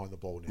need you behind the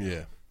ball now.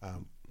 Yeah.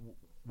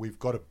 We've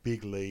got a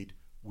big lead.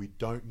 We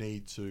don't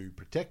need to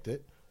protect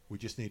it. We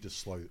just need to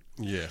slow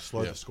the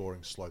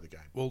scoring, slow the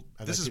game. Well,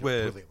 and this is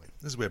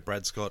where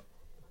Brad Scott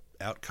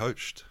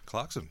outcoached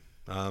Clarkson.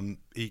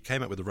 He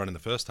came out with a run in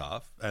the first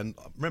half, and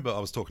remember I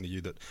was talking to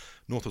you that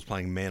North was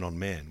playing man on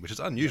man, which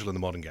is unusual in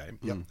the modern game.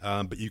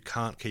 But you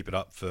can't keep it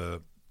up for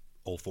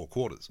all 4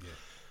 quarters. Yeah.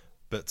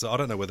 But I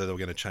don't know whether they were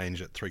going to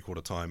change at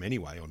 3/4 time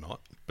anyway or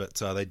not. But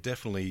they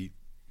definitely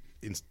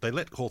they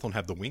let Hawthorn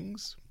have the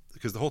wings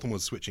because the Hawthorn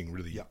was switching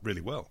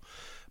really well.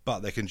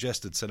 But they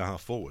congested centre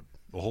half forward,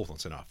 or Hawthorn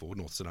centre half forward,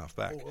 North centre half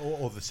back,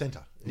 or the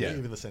centre,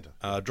 even the centre,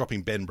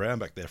 dropping Ben Brown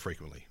back there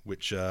frequently,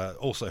 which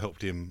also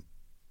helped him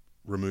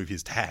remove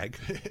his tag.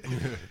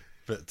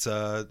 But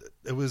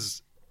it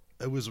was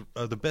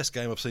the best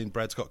game I've seen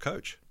Brad Scott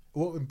coach.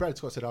 Well, and Brad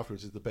Scott said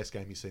afterwards it's the best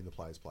game he's seen the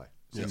players play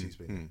since he's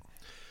been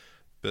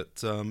there.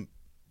 But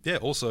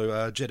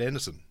also Jed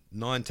Anderson,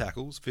 9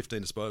 tackles,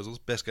 15 disposals,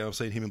 best game I've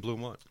seen him in blue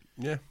and white.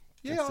 Yeah,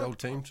 the old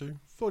team too.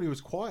 Thought he was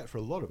quiet for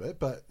a lot of it,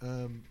 but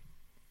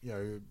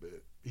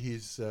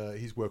his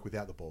work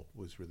without the ball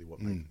was really what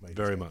made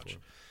very his game much. for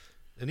him.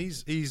 And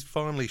he's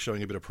finally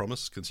showing a bit of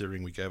promise,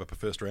 considering we gave up a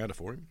first rounder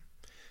for him.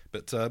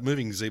 But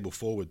moving Zeeble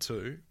forward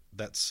too,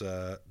 that's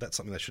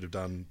something they should have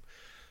done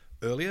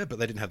earlier, but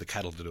they didn't have the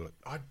cattle to do it.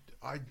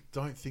 I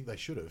don't think they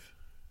should have,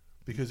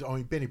 because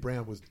Benny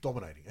Brown was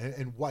dominating,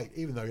 and Waite,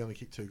 even though he only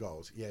kicked 2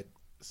 goals, he had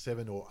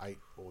 7 or 8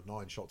 or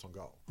 9 shots on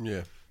goal.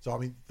 Yeah. So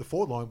the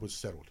forward line was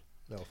settled.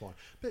 They were fine.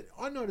 But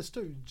I noticed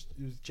too,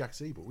 it was Jack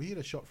Zeeble. We hit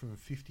a shot from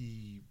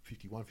 50,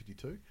 51,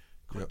 52.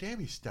 God damn,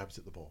 he stabs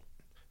at the ball.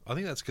 I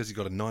think that's because he's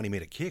got a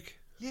 90-metre kick.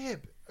 Yeah,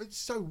 but it's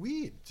so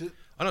weird. I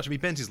know what you mean.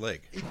 He bends his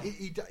leg.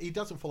 He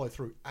doesn't follow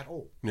through at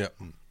all. Yeah.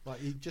 Like,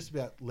 he just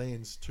about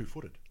lands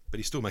 2-footed. But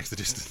he still makes the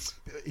distance.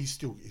 He's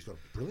got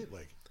a brilliant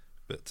leg.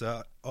 But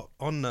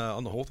on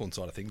the Hawthorn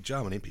side of things,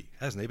 Jarman Impey,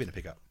 hasn't he been a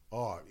pick-up?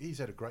 Oh, he's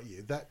had a great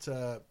year.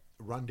 That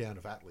rundown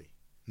of Attlee,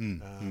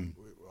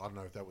 I don't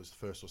know if that was the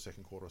first or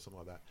second quarter or something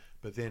like that.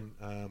 But then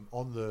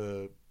on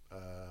the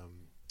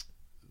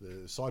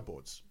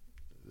sideboards,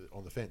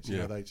 on the fence, you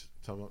know, they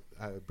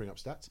bring up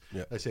stats.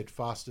 Yeah. They said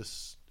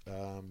fastest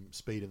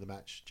speed in the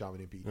match,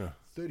 Jarman Impey,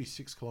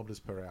 36 kilometres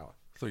per hour.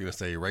 I thought you were going to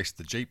say he raced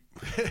the Jeep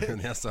on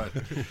the outside.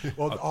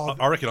 Well,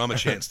 I reckon I'm a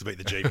chance to beat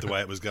the Jeep the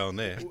way it was going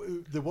there.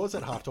 There was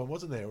at halftime,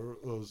 wasn't there?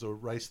 It was a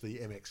race, the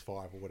MX-5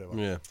 or whatever.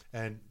 Yeah.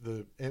 And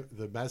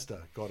the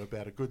Mazda got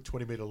about a good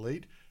 20-metre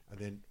lead, and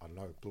then, I don't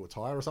know, blew a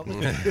tyre or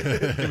something.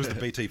 It was the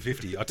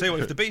BT50. I tell you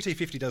what, if the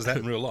BT50 does that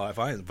in real life,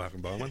 I ain't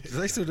fucking buying one. Do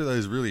they still do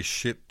those really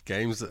shit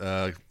games,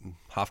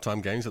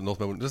 halftime games at North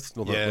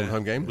Melbourne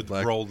home game? With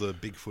like, roll the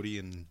big footy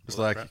and it's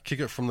all that like crap.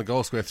 kick it from the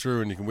goal square through,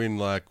 and you can win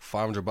like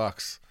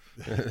 $500.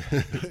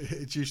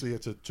 It's usually a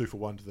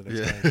 2-for-1 to the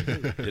next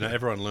game. You know,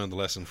 everyone learned the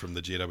lesson from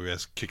the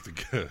GWS kick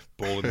the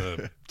ball in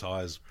the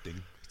tyres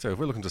thing. So if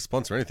we're looking to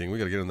sponsor anything, we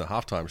got to get in the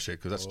halftime shit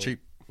because that's cheap.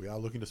 We are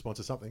looking to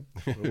sponsor something.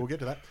 We'll get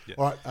to that.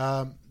 All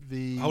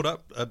right. Hold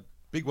up. A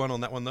big one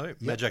on that one, though.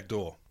 Majak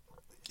Dor.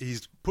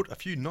 He's put a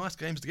few nice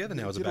games together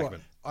now as a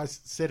backman. I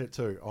said it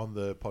too on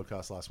the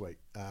podcast last week.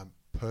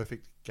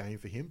 Perfect game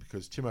for him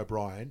because Tim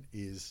O'Brien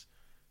is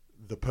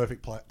the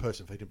perfect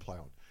person for him to play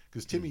on.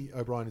 Because Timmy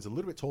O'Brien is a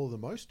little bit taller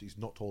than most. He's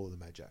not taller than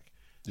Majak.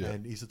 Yeah.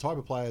 And he's the type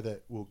of player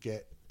that will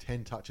get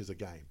 10 touches a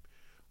game.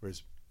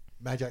 Whereas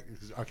Majak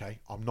is, okay,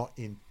 I'm not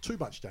in too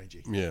much danger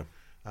here.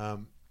 Yeah.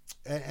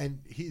 And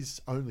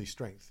his only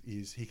strength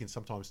is he can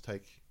sometimes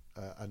take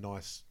a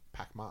nice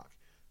pack mark.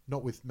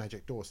 Not with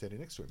Majak Dor standing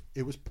next to him.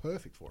 It was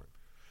perfect for him.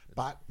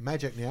 But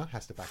Majak now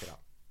has to back it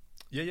up.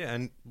 Yeah,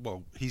 and,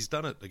 well, he's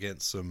done it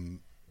against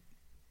some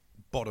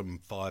bottom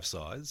 5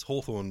 sides.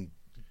 Hawthorn,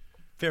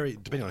 very,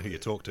 depending on who you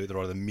talk to, they're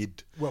either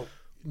mid... Well,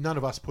 none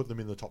of us put them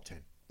in the top 10.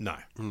 No.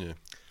 Yeah.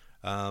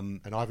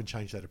 And I haven't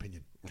changed that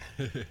opinion.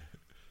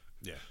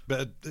 Yeah.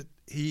 But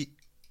he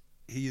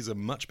is a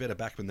much better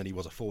backman than he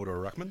was a forward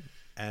or a ruckman.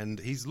 And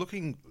he's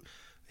looking...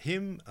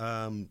 Him,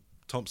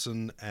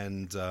 Thompson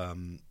and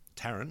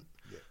Tarrant...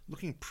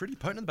 looking pretty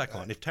potent in the back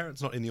line. If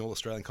Tarrant's not in the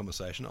All-Australian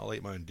conversation, I'll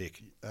eat my own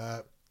dick.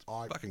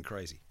 Fucking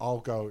crazy.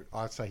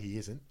 I'd say he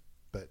isn't,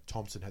 but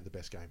Thompson had the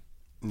best game.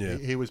 Yeah.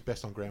 He was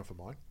best on ground for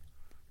mine.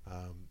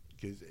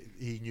 Because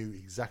he knew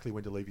exactly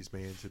when to leave his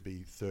man to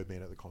be third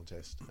man at the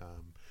contest.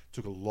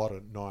 Took a lot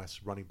of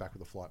nice running back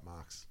with the flight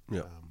marks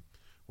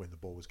when the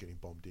ball was getting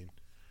bombed in.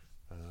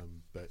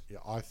 But yeah,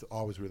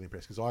 I was really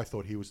impressed because I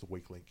thought he was the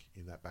weak link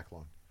in that back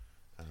line.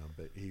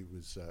 But he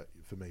was,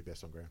 for me,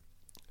 best on ground.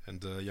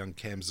 And young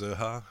Cam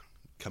Zerha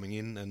coming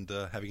in and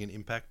having an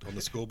impact on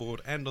the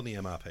scoreboard and on the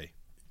MRP.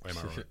 Or am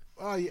I right?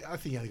 Oh, yeah, I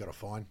think he only got a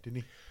fine, didn't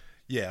he?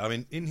 Yeah, I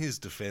mean, in his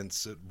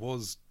defence, it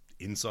was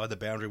inside the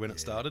boundary when it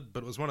started,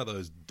 but it was one of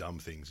those dumb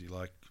things. You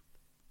like,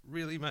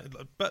 really, mate?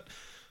 But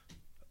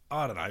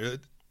I don't know.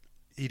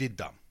 He did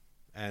dumb.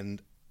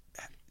 And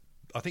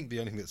I think the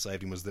only thing that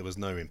saved him was there was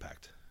no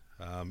impact.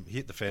 He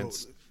hit the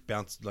fence,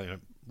 bounced,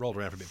 rolled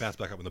around for a bit, bounced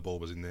back up when the ball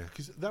was in there.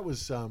 Because that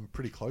was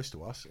pretty close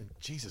to us, and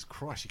Jesus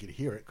Christ, you could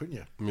hear it, couldn't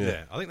you?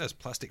 Yeah, I think those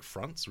plastic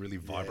fronts really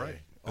vibrate.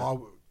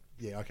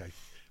 Yeah, okay.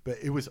 But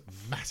it was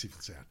massive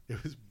sound.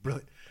 It was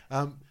brilliant.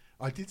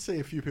 I did see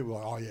a few people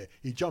like, oh yeah,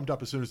 he jumped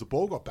up as soon as the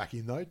ball got back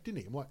in though,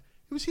 didn't he? I'm like,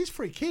 it was his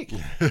free kick.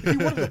 If he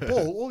wanted the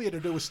ball, all he had to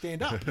do was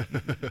stand up.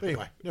 But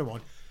anyway, never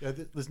mind. Yeah,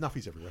 there's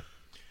nuffies everywhere.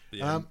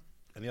 Yeah,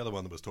 and the other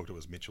one that was talked about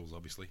was Mitchell's,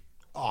 obviously.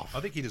 Oh,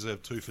 I think he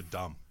deserved 2 for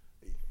dumb.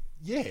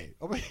 Yeah,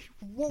 I mean,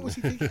 what was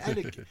he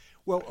thinking?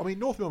 Well, I mean,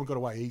 North Melbourne got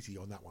away easy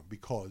on that one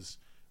because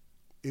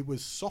it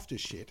was soft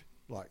as shit.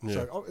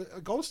 So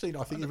Goldstein,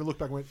 I think, even looked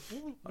back and went,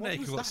 what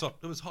was that?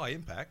 Soft. It was high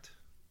impact.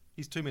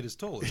 He's 2 metres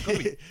tall. It's got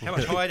to be how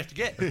much higher do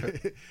you have to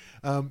get?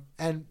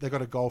 And they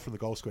got a goal from the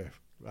goal square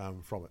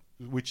from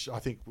it, which I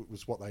think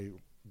was what they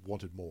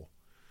wanted more.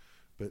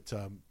 But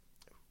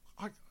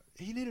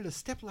he needed a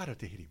step ladder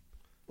to hit him.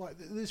 Like,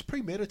 there's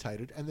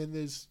premeditated, and then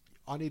there's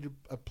I needed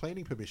a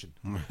planning permission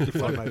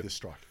before I made this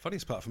strike.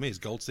 Funniest part for me is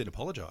Goldstein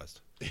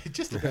apologised.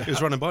 Just about. He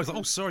was running by. He's like,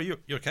 "Oh, sorry, you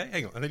okay?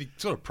 Hang on." And then he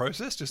sort of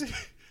processed. Just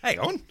hang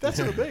on. That's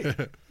what I mean.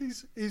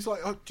 He's like,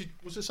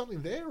 was there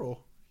something there or?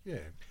 Yeah.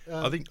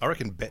 I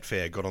reckon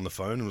Betfair got on the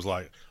phone and was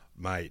like,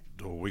 Mate,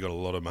 we got a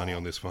lot of money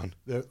on this one.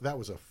 That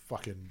was a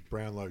fucking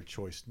Brownlow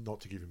choice not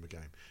to give him a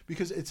game.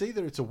 Because it's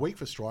either it's a week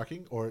for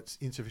striking or it's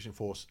insufficient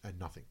force and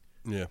nothing.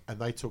 Yeah. And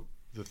they took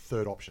the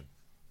third option,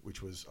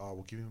 which was,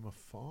 we'll give him a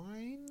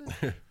fine.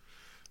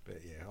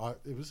 But yeah,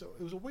 it was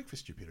a week for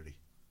stupidity,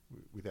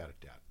 without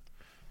a doubt.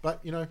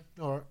 But,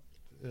 all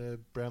right,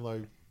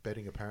 Brownlow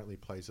betting apparently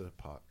plays a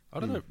part. I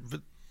don't know.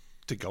 But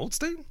to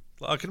Goldstein?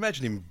 I can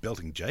imagine him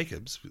belting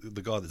Jacobs,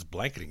 the guy that's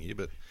blanketing you,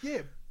 but...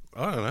 Yeah.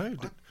 I don't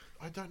know.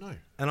 I don't know.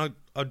 And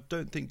I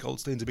don't think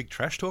Goldstein's a big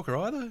trash talker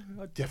either.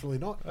 Definitely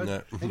not.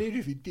 No. And even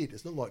if he did,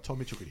 it's not like Tom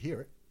Mitchell could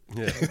hear it.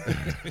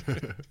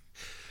 Yeah.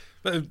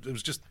 But it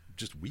was just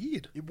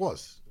weird. It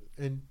was.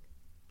 And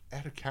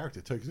out of character,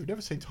 too, because we've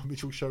never seen Tom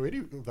Mitchell show any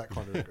of that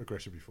kind of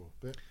aggression before.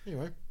 But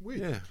anyway,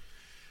 weird.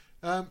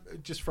 Yeah.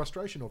 Just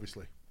frustration,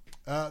 obviously.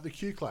 The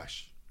Q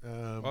Clash.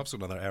 I've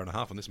still another hour and a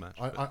half on this match.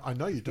 I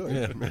know you do.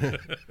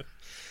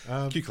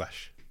 Yeah. Q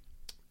Clash.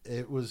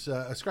 It was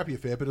a scrappy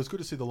affair, but it was good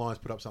to see the Lions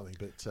put up something.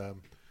 But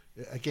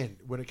again,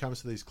 when it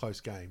comes to these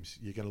close games,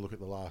 you're going to look at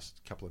the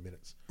last couple of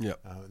minutes. Yeah.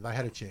 They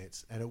had a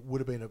chance, and it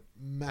would have been a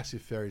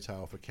massive fairy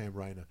tale for Cam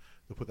Rayner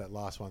to put that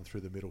last one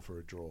through the middle for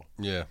a draw.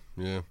 Yeah.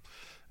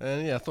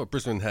 And I thought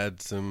Brisbane had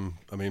some.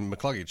 I mean,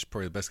 McCluggage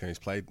probably the best game he's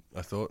played.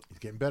 I thought He's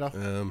getting better.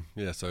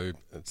 So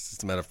it's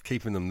just a matter of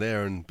keeping them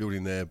there and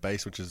building their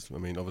base, which is, I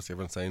mean, obviously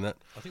everyone's saying that.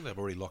 I think they've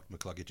already locked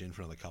McCluggage in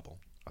for another couple.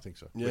 I think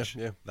so. Yeah, Which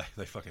yeah.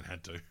 They fucking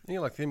had to.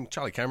 Yeah, like him,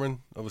 Charlie Cameron.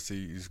 Obviously,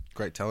 he's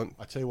great talent.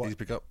 I tell you what, he's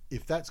pick up.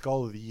 if that's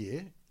goal of the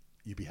year,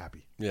 you'd be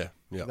happy. Yeah.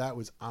 That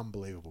was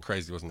unbelievable.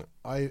 Crazy, wasn't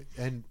it?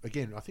 And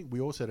again, I think we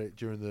all said it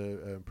during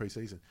the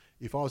pre-season.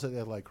 If I was at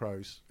the Adelaide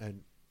Crows,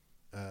 and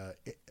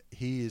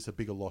he is a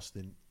bigger loss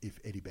than if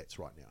Eddie Betts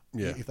right now.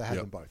 Yeah, If they had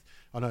them both.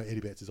 I know Eddie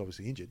Betts is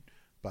obviously injured,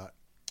 but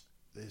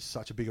there's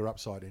such a bigger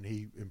upside, and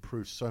he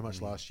improved so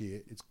much last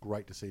year. It's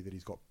great to see that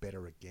he's got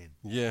better again.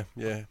 Yeah.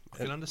 I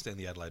can understand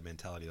the Adelaide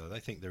mentality, though. They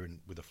think they're in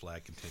with a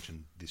flag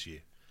contention this year.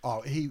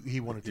 Oh, he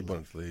wanted to He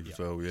wanted to leave Yeah. as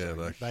well, yeah.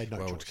 So they had no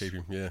why would choice. you keep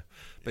him? Yeah.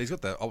 But he's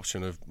got that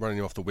option of running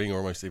him off the wing or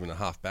almost even a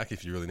half back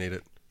if you really need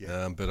it.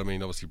 Yeah. But I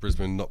mean, obviously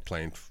Brisbane not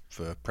playing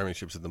for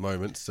premierships at the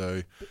moment,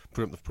 so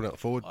put out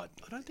forward. I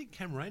don't think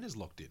Cam Rayner's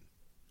locked in.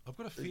 I've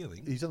got a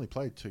feeling. He's only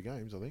played 2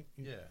 games, I think.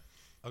 Yeah.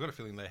 I've got a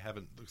feeling they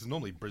haven't, because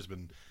normally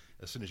Brisbane,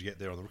 as soon as you get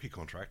there on the rookie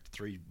contract,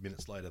 3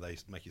 minutes later they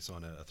make you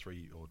sign a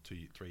 3 or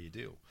 3 year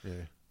deal. Yeah.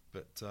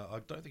 But I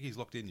don't think he's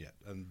locked in yet,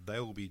 and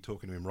they'll be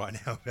talking to him right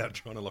now about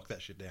trying to lock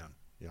that shit down.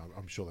 Yeah,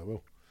 I'm sure they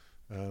will.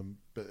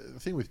 But the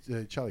thing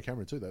with Charlie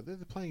Cameron too, though, they're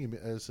playing him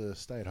as a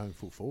stay-at-home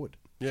full forward.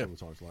 Yeah.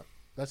 Sometimes, like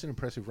that's an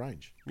impressive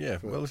range. Yeah,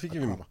 for well, if you a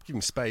give him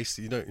crummer. space,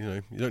 you don't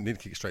need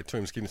to kick it straight to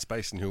him. Just give him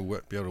space, and he'll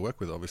be able to work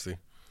with it. Obviously,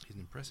 He's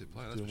an impressive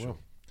player, that's Doing for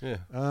sure.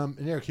 yeah,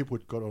 And Eric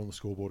Hipwood got on the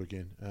scoreboard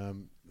again.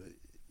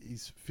 He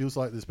feels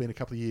like there's been a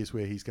couple of years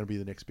where he's going to be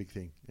the next big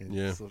thing. And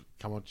Yeah. it's like,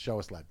 come on, show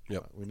us, lad.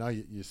 Yep. We know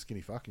you're skinny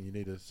fuck and you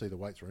need to see the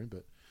weights room,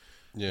 but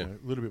yeah.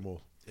 a little bit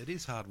more. It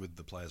is hard with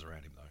the players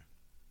around him,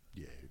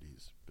 though. Yeah, it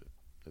is.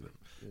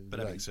 But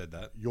having said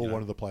that, you're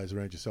one of the players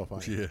around yourself,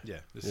 aren't you? Yeah, Yeah,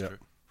 this is true.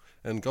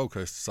 And Gold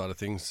Coast side of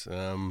things,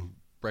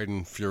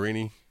 Braden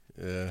Fiorini.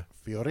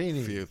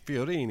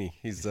 Fiorini.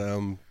 He's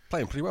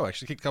playing pretty well,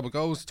 actually. Kicked a couple of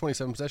goals,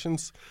 27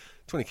 possessions,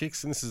 20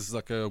 kicks, and this is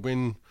like a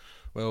win.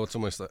 Well, it's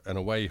almost an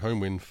away home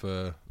win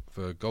for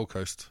Gold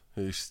Coast,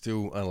 who's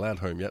still unallowed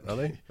home yet, are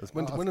they?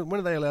 When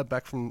are they allowed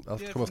back from come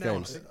off from now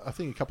games? I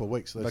think a couple of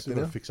weeks. They've Back still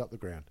there got now? to fix up the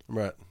ground.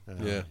 Right,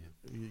 yeah.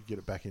 You get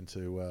it back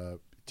into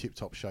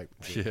tip-top shape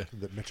Yeah.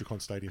 that Metricon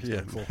Stadium's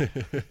Yeah. going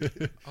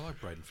for. I like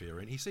Braden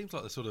Fiorini. He seems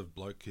like the sort of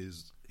bloke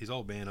his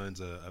old man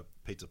owns a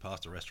pizza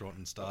pasta restaurant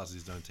and stars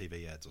his own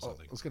TV ads or I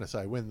something. was going to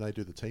say, when they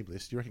do the team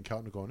list, do you reckon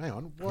Carlton are going, hang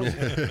on,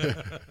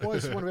 why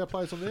is one of our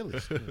players on their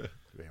list? Yeah.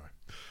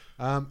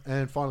 Anyway.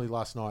 And finally,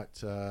 last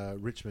night,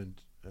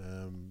 Richmond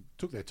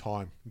took their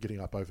time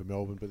getting up over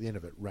Melbourne, but at the end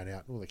of it ran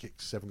out. They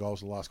kicked 7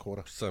 goals in the last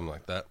quarter Something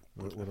like that.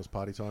 when it was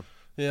party time.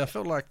 Yeah, I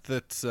felt like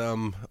that.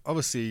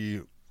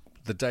 Obviously,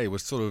 the day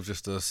was sort of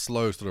just a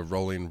slow, sort of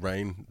rolling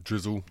rain,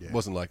 drizzle. Yeah. It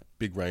wasn't like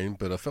big rain,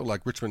 but I felt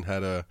like Richmond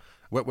had a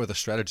wet weather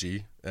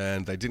strategy,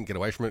 and they didn't get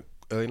away from it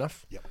early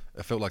enough. Yep.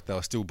 I felt like they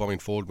were still bombing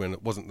forward when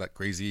it wasn't that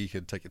greasy. You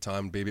could take your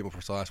time, be a bit more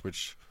precise,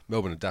 which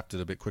Melbourne adapted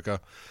a bit quicker.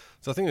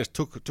 So I think it just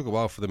took a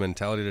while for the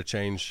mentality to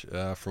change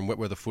from wet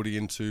weather footy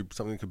into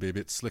something that could be a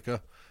bit slicker.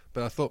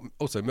 But I thought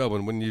also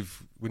Melbourne, when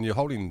you're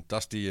holding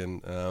Dusty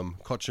and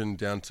Cochin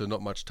down to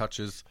not much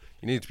touches,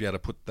 you need to be able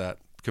to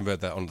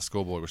convert that on the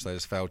scoreboard, which they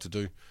just failed to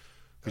do.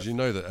 Because you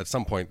know that at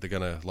some point they're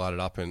going to light it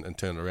up and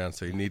turn it around,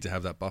 so you need to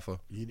have that buffer.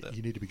 You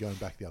need to be going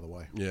back the other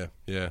way. Yeah.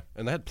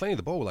 And they had plenty of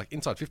the ball. Like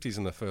inside 50s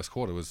in the first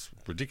quarter was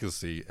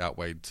ridiculously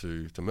outweighed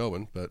to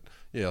Melbourne. But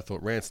yeah, I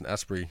thought Rance and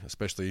Asprey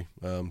especially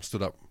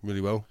stood up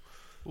really well.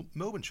 Well,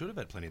 Melbourne should have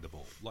had plenty of the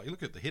ball. Like, you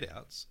look at the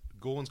hit-outs,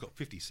 Gorn's got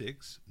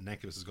 56,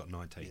 Nankervis has got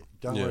 19.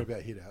 Don't Yeah. worry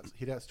about hit-outs.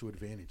 Hit-outs to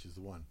advantage is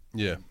the one.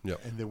 Yeah.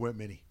 And there weren't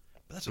many.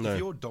 But that's No. if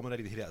you're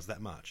dominating the hit-outs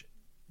that much,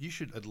 you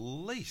should at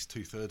least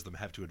 2/3 of them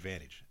have to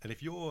advantage. And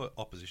if your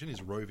opposition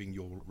is roving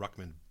your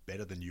ruckman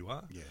better than you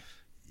are, Yeah.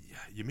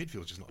 your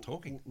midfield's just not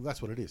talking. Well,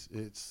 that's what it is.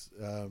 It's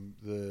I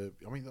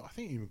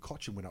think even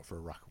Cochin went up for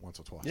a ruck once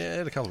or twice. Yeah,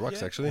 had a couple of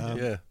rucks actually.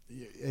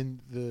 And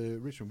the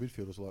Richmond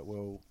midfielders are like,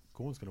 well,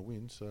 Corn's going to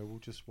win, so we'll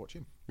just watch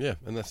him. Yeah,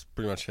 and that's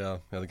pretty much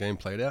how the game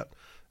played out.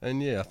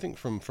 And yeah, I think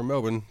from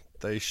Melbourne,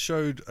 they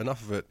showed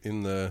enough of it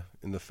in the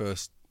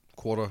first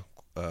quarter,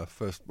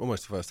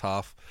 almost the first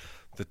half,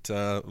 that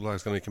looked like it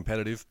was going to be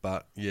competitive.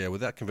 But yeah,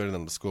 without converting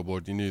them to the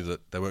scoreboard, you knew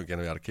that they weren't going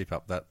to be able to keep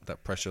up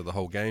that pressure the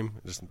whole game.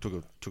 It just took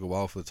a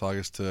while for the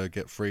Tigers to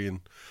get free and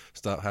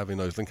start having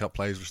those link-up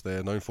plays, which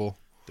they're known for.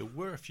 There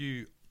were a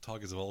few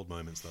Tigers of old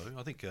moments, though.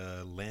 I think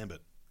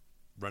Lambert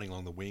running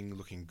along the wing,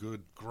 looking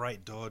good.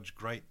 Great dodge,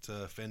 great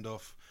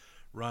fend-off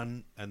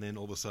run, and then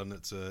all of a sudden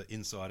it's an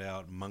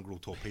inside-out mongrel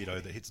torpedo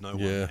that hits no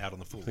one out on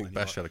the full. I think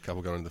Bash had a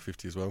couple going into the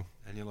 50 as well.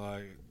 And you're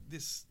like,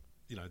 this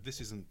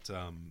isn't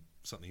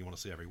something you want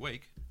to see every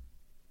week,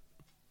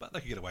 but they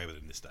could get away with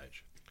it in this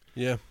stage.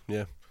 Yeah.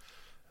 I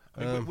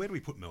mean, where do we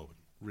put Melbourne,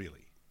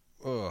 really?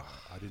 Oh,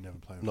 I didn't have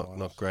them playing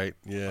not great.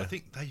 Yeah, I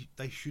think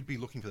they should be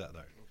looking for that,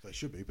 though. They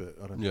should be, but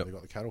I don't think they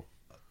got the cattle.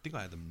 I think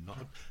I had them not.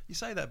 You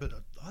say that, but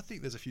I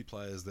think there's a few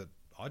players that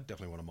I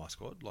definitely want on my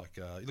squad. Like,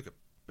 you look at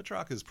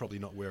Petrarca's probably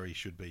not where he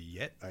should be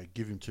yet.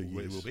 Give him 2 years.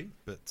 Where he will be.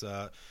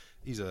 But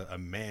he's a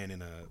man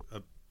in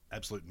a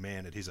absolute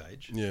man at his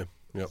age. Yeah,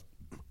 yep.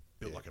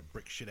 Built like a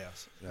brick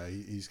shithouse.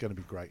 He's going to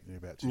be great in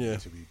about 2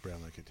 years. He'll be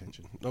Brownlow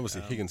contention.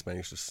 Obviously, Higgins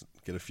managed to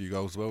get a few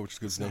goals as well, which is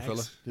good for the young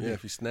fella. Yeah, a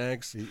few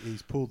snags.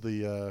 He's pulled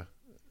the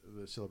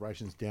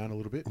celebrations down a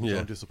little bit. Yeah.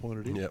 I'm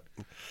disappointed in. Yep.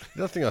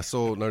 The other thing I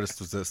noticed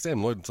was that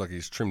Sam Lloyd looks like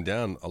he's trimmed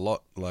down a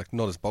lot, like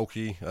not as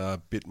bulky, a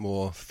bit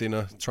more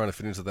thinner, trying to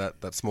fit into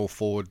that small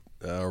forward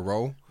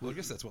role. Well, I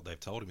guess that's what they've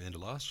told him at the end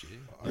of last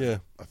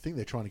year. I think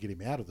they're trying to get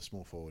him out of the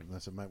small forward, and they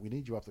said, mate, we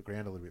need you up the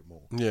ground a little bit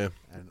more. Yeah.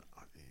 And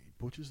he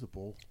butchers the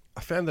ball. I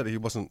found that he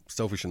wasn't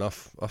selfish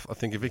enough. I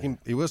think if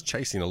he was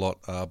chasing a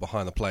lot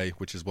behind the play,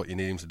 which is what you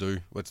need him to do.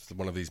 It's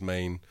one of these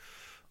main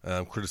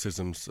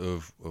criticisms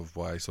of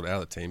why he's sort of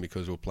out of the team,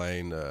 because we're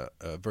playing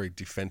a very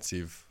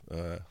defensive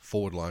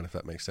forward line, if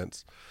that makes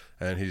sense,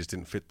 and he just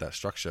didn't fit that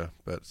structure.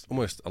 But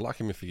I like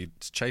him if he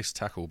chase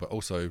tackle, but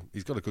also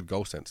he's got a good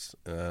goal sense.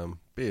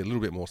 Be a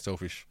little bit more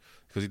selfish,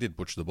 because he did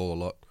butcher the ball a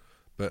lot.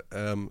 But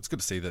it's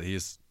good to see that he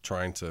is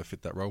trying to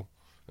fit that role.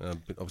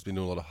 Obviously been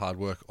doing a lot of hard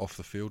work off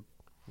the field.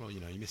 Well,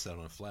 you miss out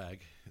on a flag.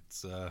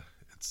 It's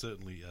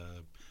certainly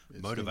a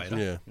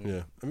motivator.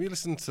 Yeah. Have you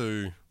listened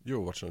to... You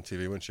were watching on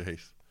TV, weren't you,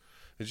 Heath?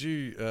 Did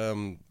you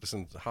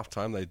listen to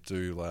halftime? They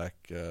do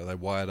they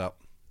wired up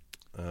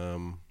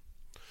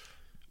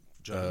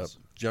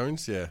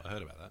Jones. Yeah, I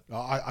heard about that.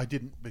 I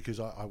didn't, because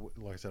like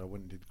I said, I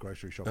went and did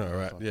grocery shopping. Oh,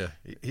 right, yeah.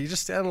 He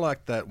just sounded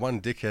like that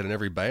one dickhead in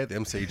every bay at the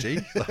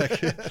MCG.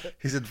 Like,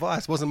 his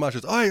advice wasn't much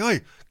as,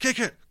 oi, kick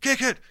it,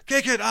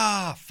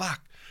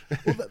 fuck.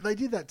 Well, they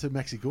did that to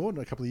Maxi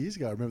Gordon a couple of years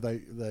ago. I remember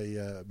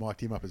they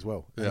mic'd him up as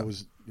well. And it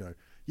was, yeah.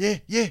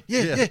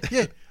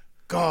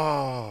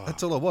 God.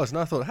 That's all it was. And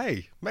I thought,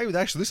 hey, maybe they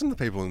actually listen to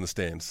people in the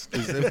stands.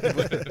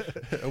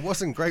 It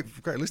wasn't great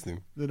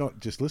listening. They're not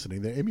just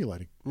listening, they're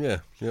emulating. Yeah,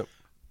 yep.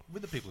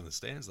 With the people in the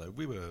stands, though,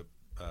 we were,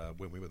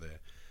 when we were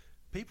there,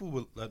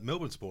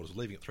 Melbourne supporters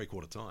were leaving at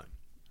 3/4 time.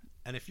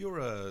 And if you're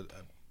a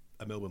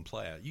Melbourne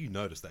player, you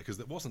notice that, because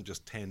it wasn't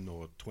just 10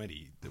 or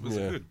 20. There was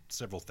a good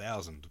several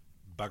thousand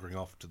buggering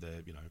off to their,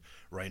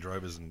 Range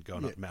Rovers and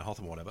going up Mount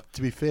Hotham or whatever.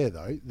 To be fair,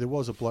 though, there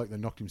was a bloke that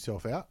knocked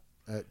himself out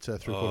at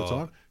 3/4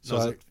 time.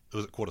 So it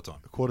was at quarter time.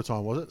 Quarter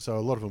time, was it? So a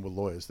lot of them were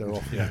lawyers. They're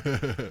off. Yeah.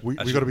 we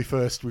got to be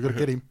first. We got to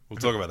get him. We'll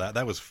talk about that.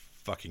 That was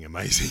fucking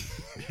amazing.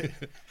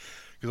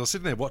 Because I was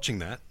sitting there watching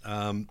that.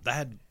 They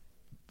had,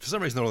 for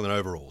some reason, they're all in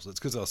overalls. It's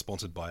because they were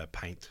sponsored by a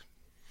paint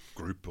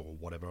group or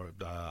whatever,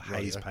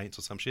 Hayes Paints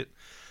or some shit.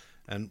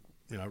 And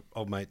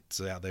old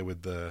mate's out there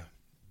with the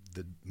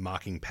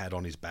marking pad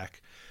on his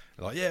back.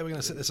 They're like, yeah, we're going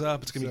to set this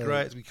up. It's going to be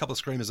great. It's going to be a couple of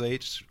screamers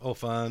each. All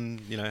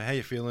fun. How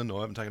you feeling? I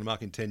haven't taken a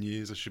mark in 10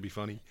 years. This should be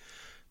funny.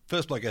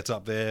 First bloke gets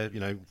up there,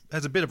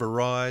 has a bit of a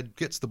ride,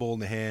 gets the ball in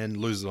the hand,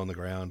 loses it on the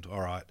ground.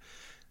 All right.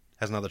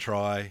 Has another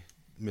try,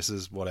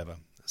 misses, whatever.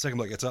 Second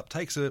bloke gets up,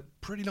 takes a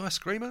pretty nice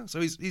screamer.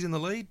 So he's in the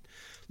lead,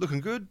 looking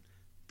good.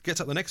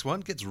 Gets up the next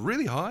one, gets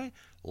really high,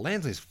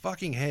 lands on his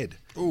fucking head.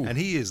 Ooh. And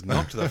he is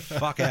knocked the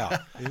fuck out.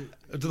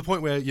 To the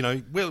point where,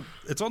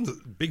 it's on the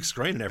big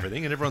screen and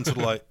everything, and everyone's sort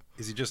of like,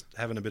 is he just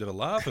having a bit of a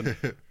laugh? And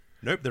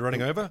nope, they're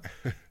running over.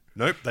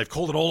 Nope, they've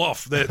called it all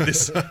off.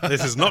 This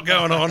is not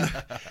going on,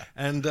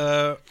 and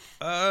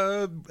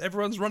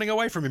everyone's running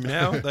away from him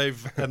now. They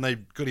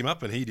got him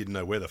up, and he didn't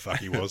know where the fuck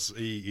he was.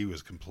 He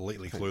was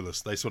completely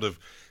clueless. They sort of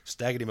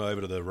staggered him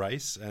over to the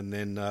race, and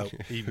then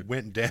he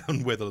went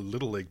down where the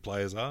little league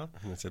players are.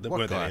 Said, that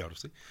weren't there,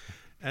 obviously.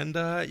 And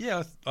I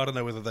don't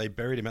know whether they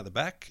buried him at the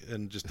back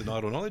and just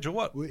denied all knowledge or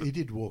what. Well, he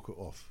did walk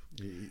off.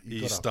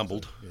 He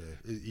stumbled.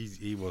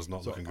 He was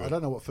not looking good. I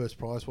don't know what first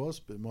prize was,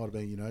 but it might have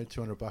been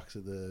 $200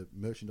 at the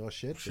merchandise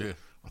shed. Sure.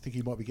 I think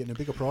he might be getting a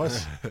bigger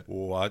prize.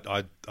 Well,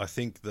 I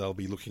think they'll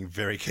be looking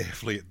very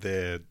carefully at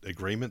their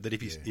agreement that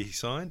if he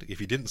signed, if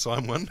he didn't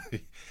sign one,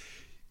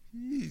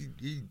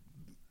 he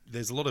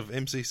there's a lot of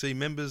MCC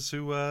members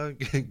who are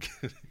going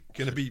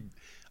to be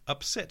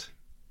upset.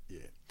 Yeah.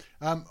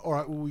 All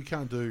right. Well, we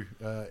can't do.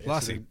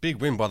 Lastly, Essendon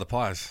big win by the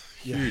Pies.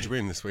 Yeah. Huge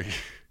win this week.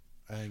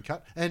 and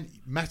cut and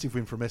massive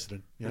win from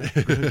Essendon. You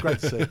know, great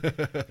to see.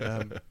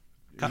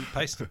 Cut and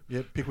paste.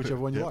 Yeah, pick whichever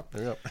one you like.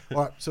 Yep.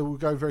 All right, so we'll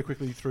go very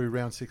quickly through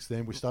round 6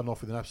 then. We're starting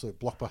off with an absolute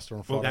blockbuster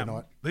on Friday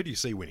night. Who do you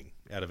see winning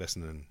out of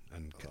Essendon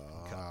and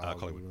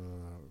Collingwood?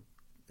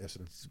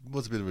 Essendon.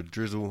 Was a bit of a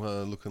drizzle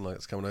looking like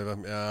it's coming over.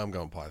 Yeah, I'm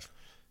going Pies.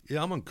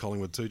 Yeah, I'm on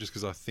Collingwood too, just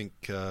because I think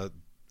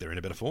they're in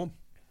a better form.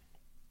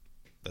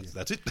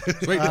 That's it.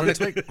 Sweet, next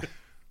week.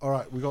 All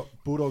right, we got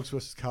Bulldogs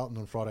versus Carlton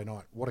on Friday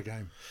night. What a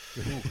game.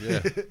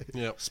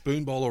 Yeah.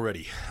 Spoon bowl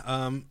already.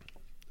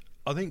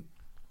 I think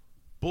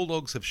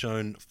Bulldogs have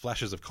shown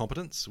flashes of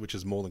competence, which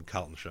is more than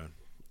Carlton shown.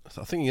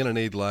 So I think you're going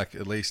to need like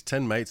at least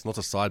 10 mates, not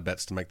a side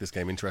bets, to make this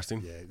game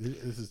interesting. Yeah,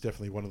 this is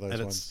definitely one of those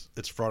And ones.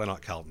 it's Friday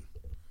night Carlton.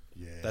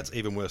 Yeah. That's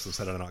even worse than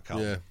Saturday night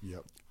Carlton. Yeah.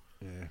 Yep.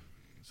 Yeah.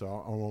 So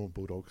I'm on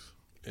Bulldogs.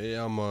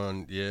 Yeah, I'm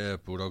on. Yeah,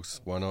 Bulldogs.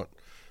 Why not?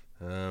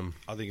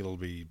 I think it'll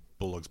be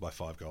Bulldogs by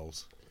 5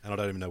 goals. And I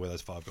don't even know where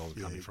those 5 goals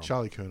are coming from.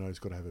 Charlie Curnow's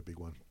got to have a big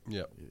one.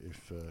 Yeah.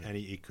 If And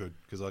he could,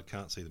 because I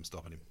can't see them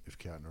stopping him. if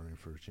Carlton are in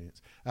for a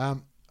chance.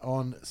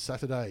 On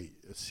Saturday,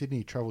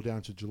 Sydney travel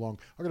down to Geelong.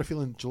 I've got a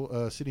feeling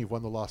Sydney have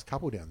won the last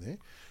couple down there,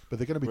 but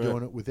they're going to be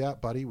doing it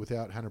without Buddy,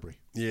 without Hanbury.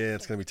 Yeah,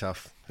 it's going to be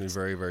tough. It's going to be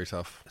very, very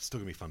tough. It's still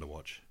going to be fun to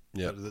watch.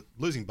 Yeah.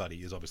 Losing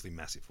Buddy is obviously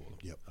massive for them.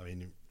 Yep. I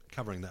mean,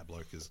 covering that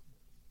bloke is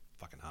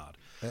fucking hard.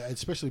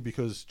 Especially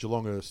because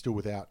Geelong are still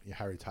without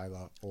Harry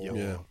Taylor or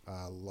Yeah.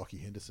 Lockie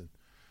Henderson,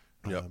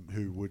 Yep.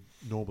 who would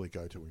normally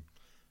go to him.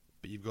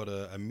 But you've got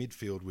a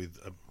midfield with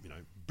a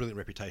brilliant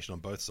reputation on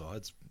both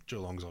sides.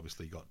 Geelong's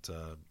obviously got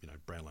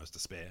Brownlow's to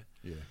spare.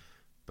 Yeah.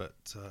 But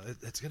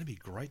it's going to be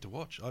great to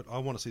watch. I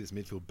want to see this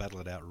midfield battle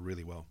it out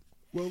really well.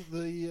 Well,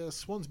 the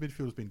Swans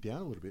midfield has been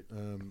down a little bit.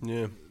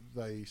 Yeah.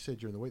 They said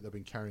during the week they've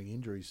been carrying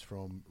injuries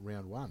from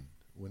round 1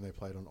 when they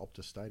played on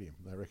Optus Stadium.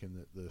 They reckon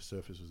that the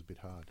surface was a bit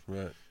hard.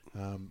 Right.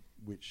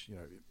 Which,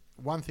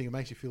 one thing, it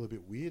makes you feel a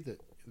bit weird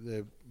that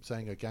they're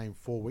saying a game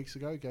 4 weeks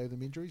ago gave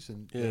them injuries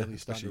and they're only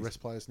starting to rest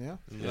players now.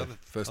 And Yeah,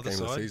 first game of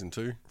the season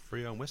too.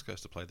 Freo and West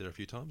Coast have played there a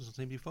few times and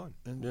seem to be fine.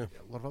 And Yeah.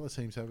 a lot of other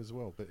teams have as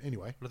well. But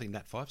anyway, I don't think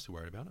Nat 5's too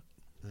worried about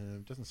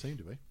it. doesn't seem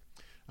to be.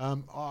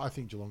 I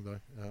think Geelong, though.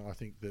 I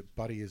think that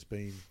Buddy has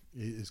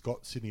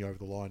got Sydney over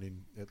the line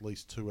in at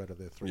least 2 out of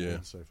their 3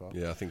 wins so far.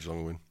 Yeah, I think Geelong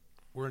will win.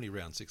 We're only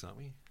round 6, aren't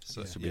we?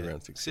 So This will be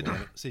round 6.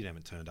 Sydney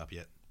haven't turned up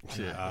yet.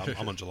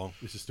 I'm on Geelong.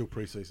 This is still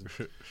pre-season.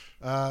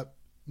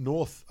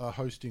 North are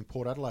hosting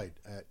Port Adelaide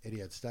at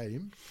Etihad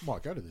Stadium.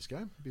 Might go to this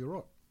game. Be all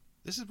right.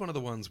 This is one of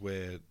the ones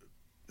where,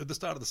 at the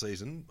start of the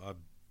season, I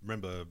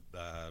remember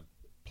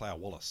Player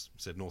Wallace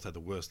said North had the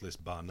worst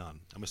list bar none.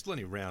 And we're still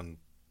only round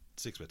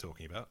 6 we're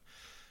talking about.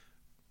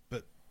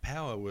 But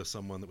Power was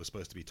someone that was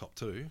supposed to be top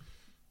 2.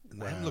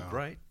 And they haven't looked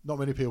great. Not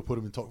many people put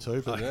them in top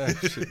 2, but Yeah,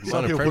 some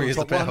minor people put premiers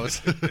them the top 1.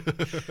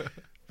 powers.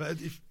 But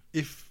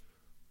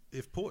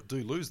if Port do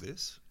lose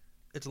this,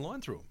 it's a line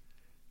through them.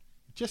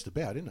 Just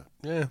about, isn't it?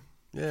 Yeah.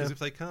 Because if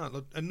they can't,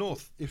 and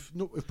North, If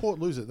Port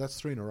lose it, that's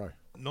 3 in a row.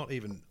 not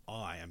even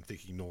I am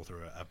thinking North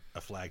are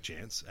a flag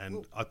chance,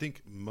 and I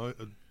think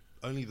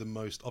only the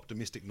most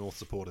optimistic North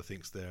supporter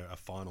thinks they're a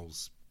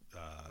finals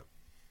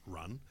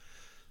run.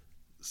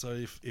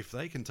 So if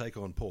they can take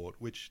on Port,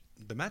 which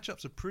the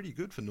matchups are pretty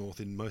good for North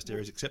in most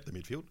areas except the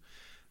midfield.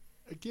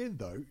 Again,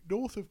 though,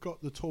 North have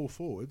got the tall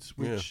forwards,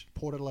 which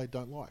Port Adelaide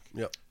don't like.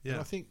 Yep. Yeah.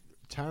 And I think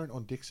Tarrant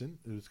on Dixon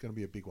is going to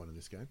be a big one in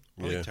this game.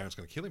 I think Tarrant's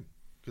going to kill him.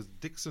 Because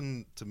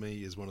Dixon, to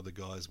me, is one of the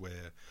guys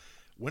where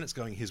when it's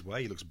going his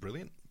way, he looks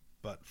brilliant.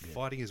 But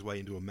fighting his way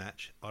into a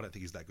match, I don't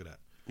think he's that good at.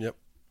 Yep.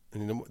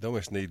 And they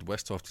almost need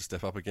Westhoff to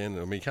step up again.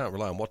 I mean, you can't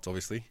rely on Watts,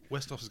 obviously.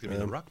 Westhoff is going to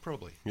be the ruck,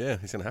 probably. Yeah,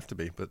 he's going to have to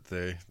be. But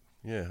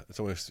it's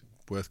almost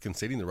worth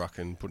conceding the ruck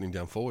and putting him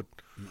down forward.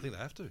 I think they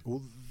have to.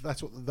 Well,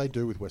 that's what they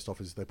do with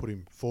Westhoff is they put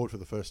him forward for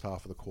the first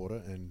half of the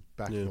quarter and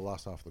back for the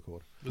last half of the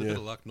quarter. With a bit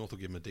of luck, North will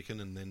give him a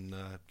dickin and then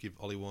give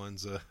Ollie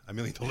Wines $1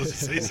 million a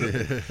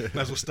season.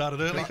 Might as well start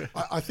it early.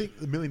 I think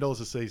the $1 million a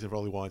season for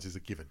Ollie Wines is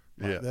a given.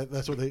 Like, Yeah.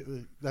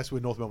 that's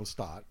where North Melbourne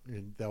start,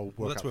 and they'll work.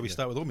 Well, that's up where we from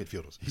start with all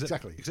midfielders.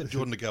 Exactly. Except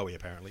Jordan Ngoe,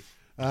 apparently.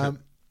 there.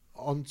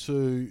 On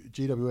to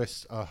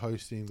GWS are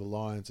hosting the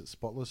Lions at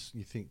Spotless.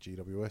 You think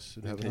GWS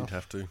would have He'd enough?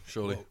 have to,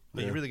 surely.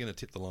 Are you really going to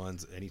tip the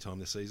Lions any time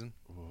this season?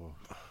 They'll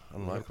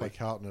Unlikely. play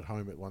Carlton at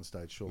home at one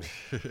stage, surely.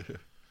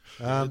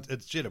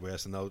 It's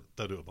GWS and they'll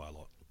do it by a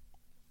lot.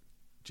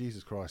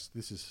 Jesus Christ,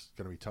 this is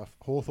going to be tough.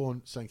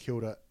 Hawthorn, St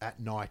Kilda at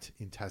night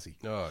in Tassie.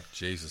 Oh,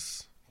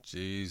 Jesus.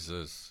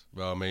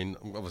 Well, I mean,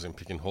 I wasn't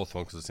picking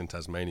Hawthorn because it's in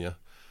Tasmania.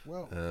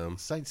 Well,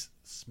 Saints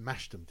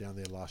smashed them down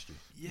there last year.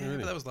 Yeah, Really?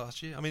 but that was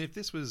last year. I mean, if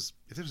this was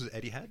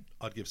Etihad,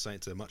 I'd give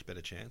Saints a much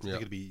better chance. Yeah. They're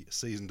going to be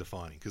season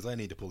defining because they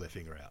need to pull their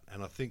finger out.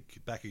 And I think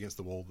back against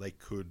the wall, they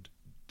could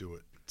do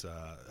it.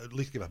 At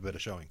least give up a better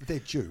showing. They're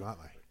due, aren't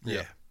they?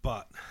 Yeah,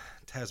 but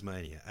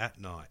Tasmania at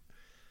night,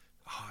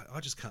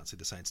 I just can't see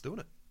the Saints doing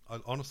it. I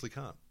honestly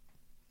can't.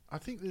 I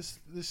think there's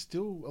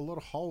still a lot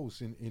of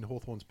holes in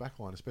Hawthorn's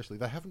backline, especially.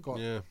 They haven't got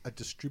a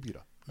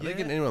distributor. Are they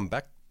getting anyone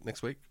back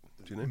next week?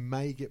 Do you know?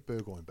 May get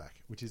Burgoyne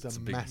back, which is a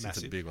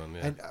massive big one.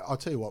 Yeah. And I'll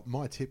tell you what,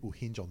 my tip will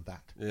hinge on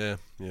that. Yeah,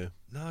 yeah.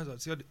 No,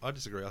 see, I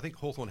disagree. I think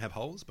Hawthorn have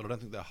holes, but I don't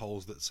think they're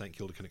holes that St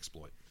Kilda can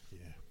exploit.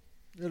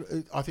 Yeah.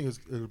 I think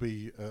it'll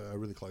be a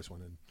really close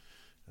one. And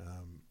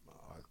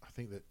I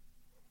think that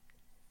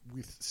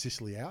with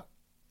Sicily out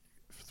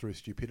through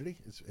stupidity,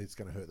 it's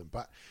going to hurt them.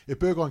 But if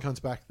Burgoyne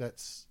comes back,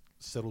 that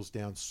settles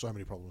down so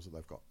many problems that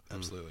they've got.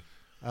 Absolutely.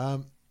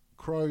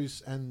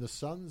 Crows and the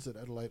Suns at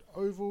Adelaide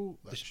Oval.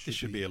 This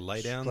should be a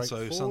laydown,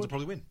 so Suns will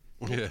probably win.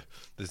 Yeah,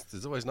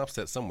 there's always an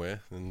upset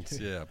somewhere, and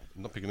I'm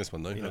not picking this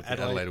one though.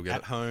 Adelaide will get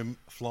at home,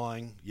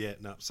 flying. Yeah,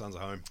 no, Suns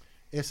are home.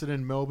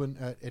 Essendon, Melbourne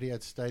at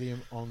Etihad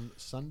Stadium on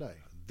Sunday.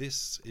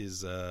 This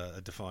is a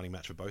defining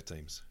match for both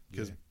teams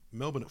because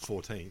Melbourne at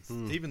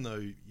 14th, even though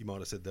you might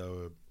have said they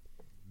were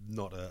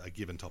not a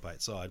given top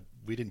 8 side,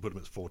 we didn't put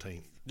them as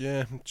 14th.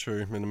 Yeah,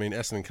 true. I mean,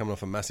 Essendon coming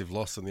off a massive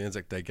loss in the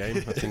Anzac Day game,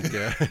 I think.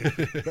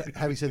 But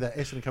having said that,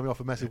 Essendon coming off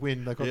a massive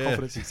win, they've got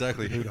confidence.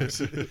 Exactly. Who knows?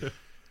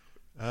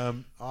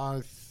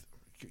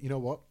 You know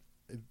what?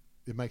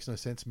 It makes no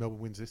sense. Melbourne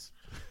wins this.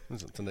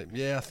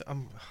 Yeah,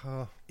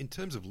 in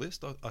terms of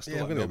list, I still I'm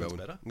like going to Melbourne's Melbourne.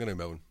 better. I'm going to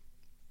Melbourne.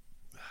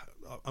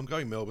 I'm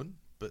going Melbourne,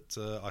 but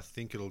I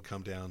think it'll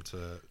come down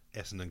to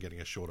Essendon getting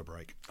a shorter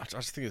break. I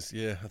just think it's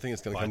going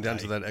to come By down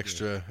day, to that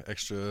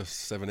extra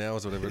 7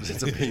 hours, or whatever it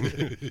ends up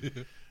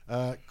being.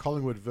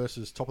 Collingwood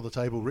versus top of the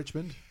table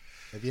Richmond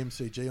at the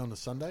MCG on the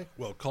Sunday.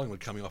 Well, Collingwood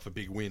coming off a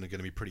big win are going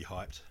to be pretty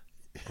hyped.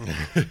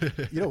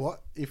 You know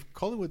what? If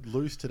Collingwood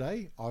lose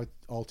today,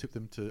 I'll tip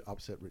them to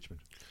upset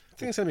Richmond. I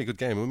think it's going to be a good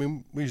game. I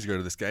mean, we usually go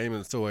to this game,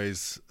 and it's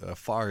always a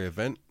fiery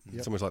event. Yep.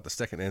 It's almost like the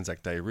second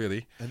Anzac Day,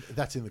 really. And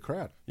that's in the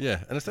crowd.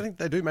 Yeah, and I think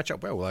they do match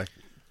up well. Like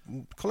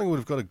Collingwood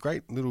have got a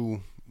great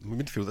little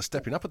midfield that's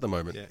stepping up at the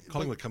moment. Yeah,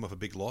 Collingwood come off a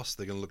big loss.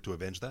 They're going to look to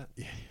avenge that.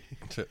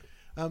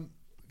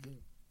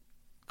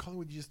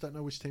 Collingwood, you just don't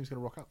know which team's going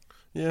to rock up.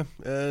 Yeah,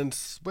 and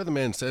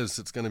weatherman says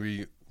it's going to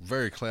be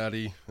very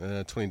cloudy,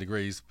 20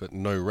 degrees, but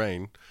no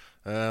rain.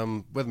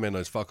 Weatherman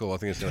knows fuck all. I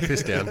think it's going to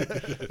piss down. I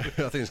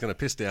think it's going to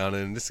piss down,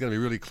 and this is going to be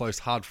a really close,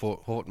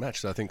 hard-fought match.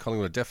 So I think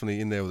Collingwood are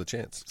definitely in there with a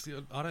chance. See,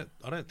 I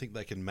don't think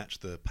they can match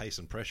the pace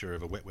and pressure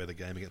of a wet weather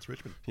game against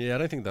Richmond. Yeah, I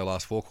don't think they'll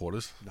last 4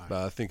 quarters,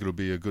 but I think it'll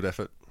be a good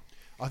effort.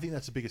 I think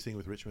that's the biggest thing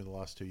with Richmond in the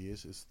last 2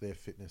 years is their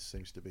fitness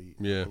seems to be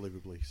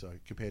unbelievably so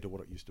compared to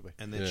what it used to be.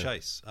 And their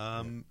chase.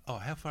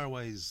 How far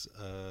away is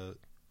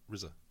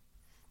Rizza?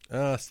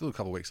 Still a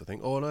couple of weeks, I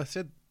think. Oh, and I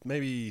said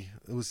maybe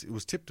it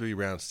was tipped to be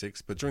round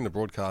 6, but during the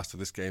broadcast of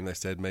this game, they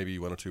said maybe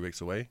 1 or 2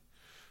 weeks away.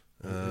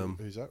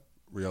 Who's that?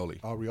 Rioli.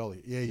 Oh,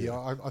 Rioli.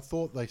 Yeah. I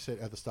thought they said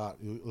at the start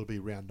it'll be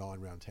round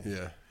 9, round 10.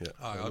 Yeah.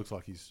 So it looks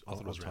like he's. I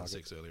thought it was round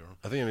target. 6 earlier on.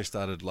 I think he only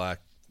started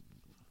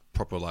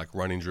proper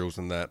running drills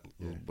and that.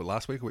 But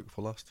last week or week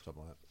before last,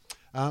 something like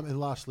that. And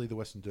lastly, the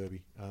Western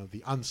Derby,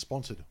 the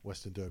unsponsored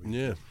Western Derby.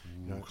 Yeah,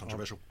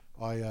 controversial.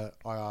 I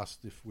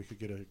asked if we could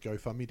get a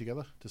GoFundMe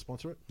together to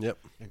sponsor it. Yep.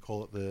 And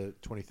call it the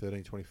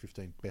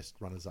 2013-2015 Best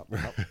Runners Up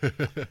Cup.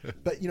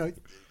 But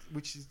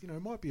which is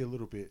might be a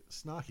little bit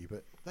snarky,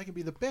 but they can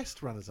be the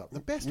best runners up, the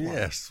best ones.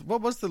 Yes.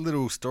 What was the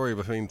little story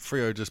between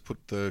Freo just put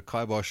the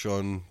kibosh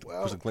on?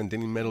 Was it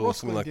Glendinning medal or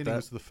something like that? Ross Glendinning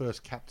was the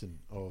first captain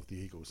of the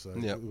Eagles, so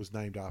it was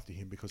named after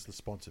him because the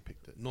sponsor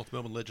picked it. North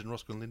Melbourne legend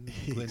Ross Glendinning.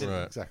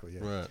 Right. Exactly.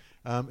 Yeah. Right.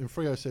 And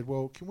Freo said,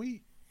 "Well, can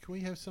we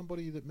have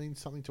somebody that means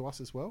something to us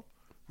as well?"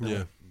 And Yeah.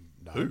 went,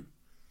 no. Who?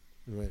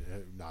 We went,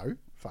 no,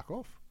 fuck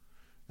off.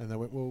 And they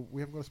went, well,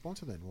 we haven't got a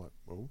sponsor then. Like,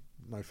 well,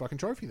 no fucking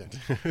trophy then.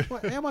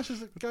 Like, how much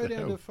does it go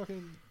down to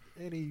fucking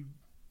any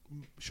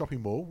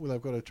shopping mall where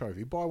they've got a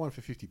trophy? Buy one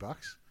for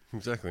 $50.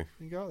 Exactly.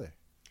 And go there.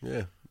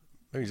 Yeah.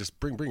 Maybe just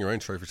bring your own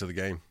trophy to the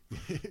game.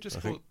 Just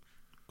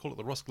call it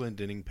the Ross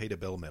Glendinning Peter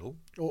Bell Medal,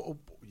 or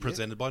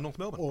presented by North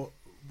Melbourne. Or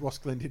Ross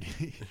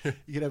Glendinning.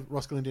 You could have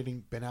Ross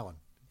Glendinning Ben Allen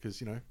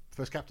because,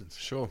 first captains.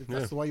 Sure, If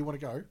that's the way you want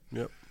to go.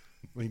 Yep.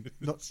 I mean,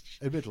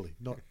 admittedly,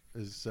 not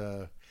as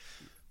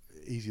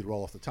easy to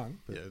roll off the tongue.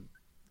 But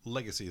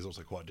legacy is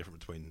also quite different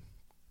between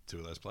two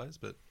of those players,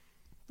 but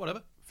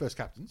whatever. First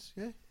captains,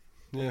 yeah.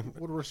 Yeah.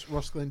 What did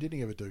Ross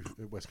Glendinning ever do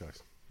at West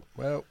Coast?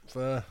 Well,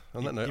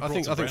 on that note, you I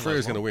think brought some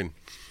Freo's going to Brownlows win.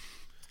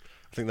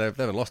 I think they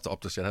haven't lost to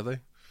Optus yet, have they?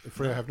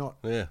 Freo have not.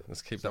 Yeah,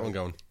 let's keep that one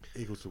going.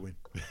 Eagles to win.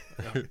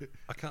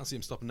 I can't see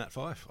him stopping Nat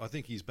Fife. I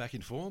think he's back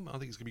in form. I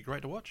think it's going to be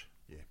great to watch.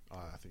 Yeah,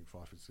 I think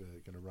Fife is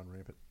going to run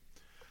rampant.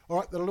 All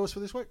right, that'll do us for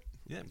this week.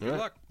 Yeah, good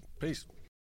luck. Peace.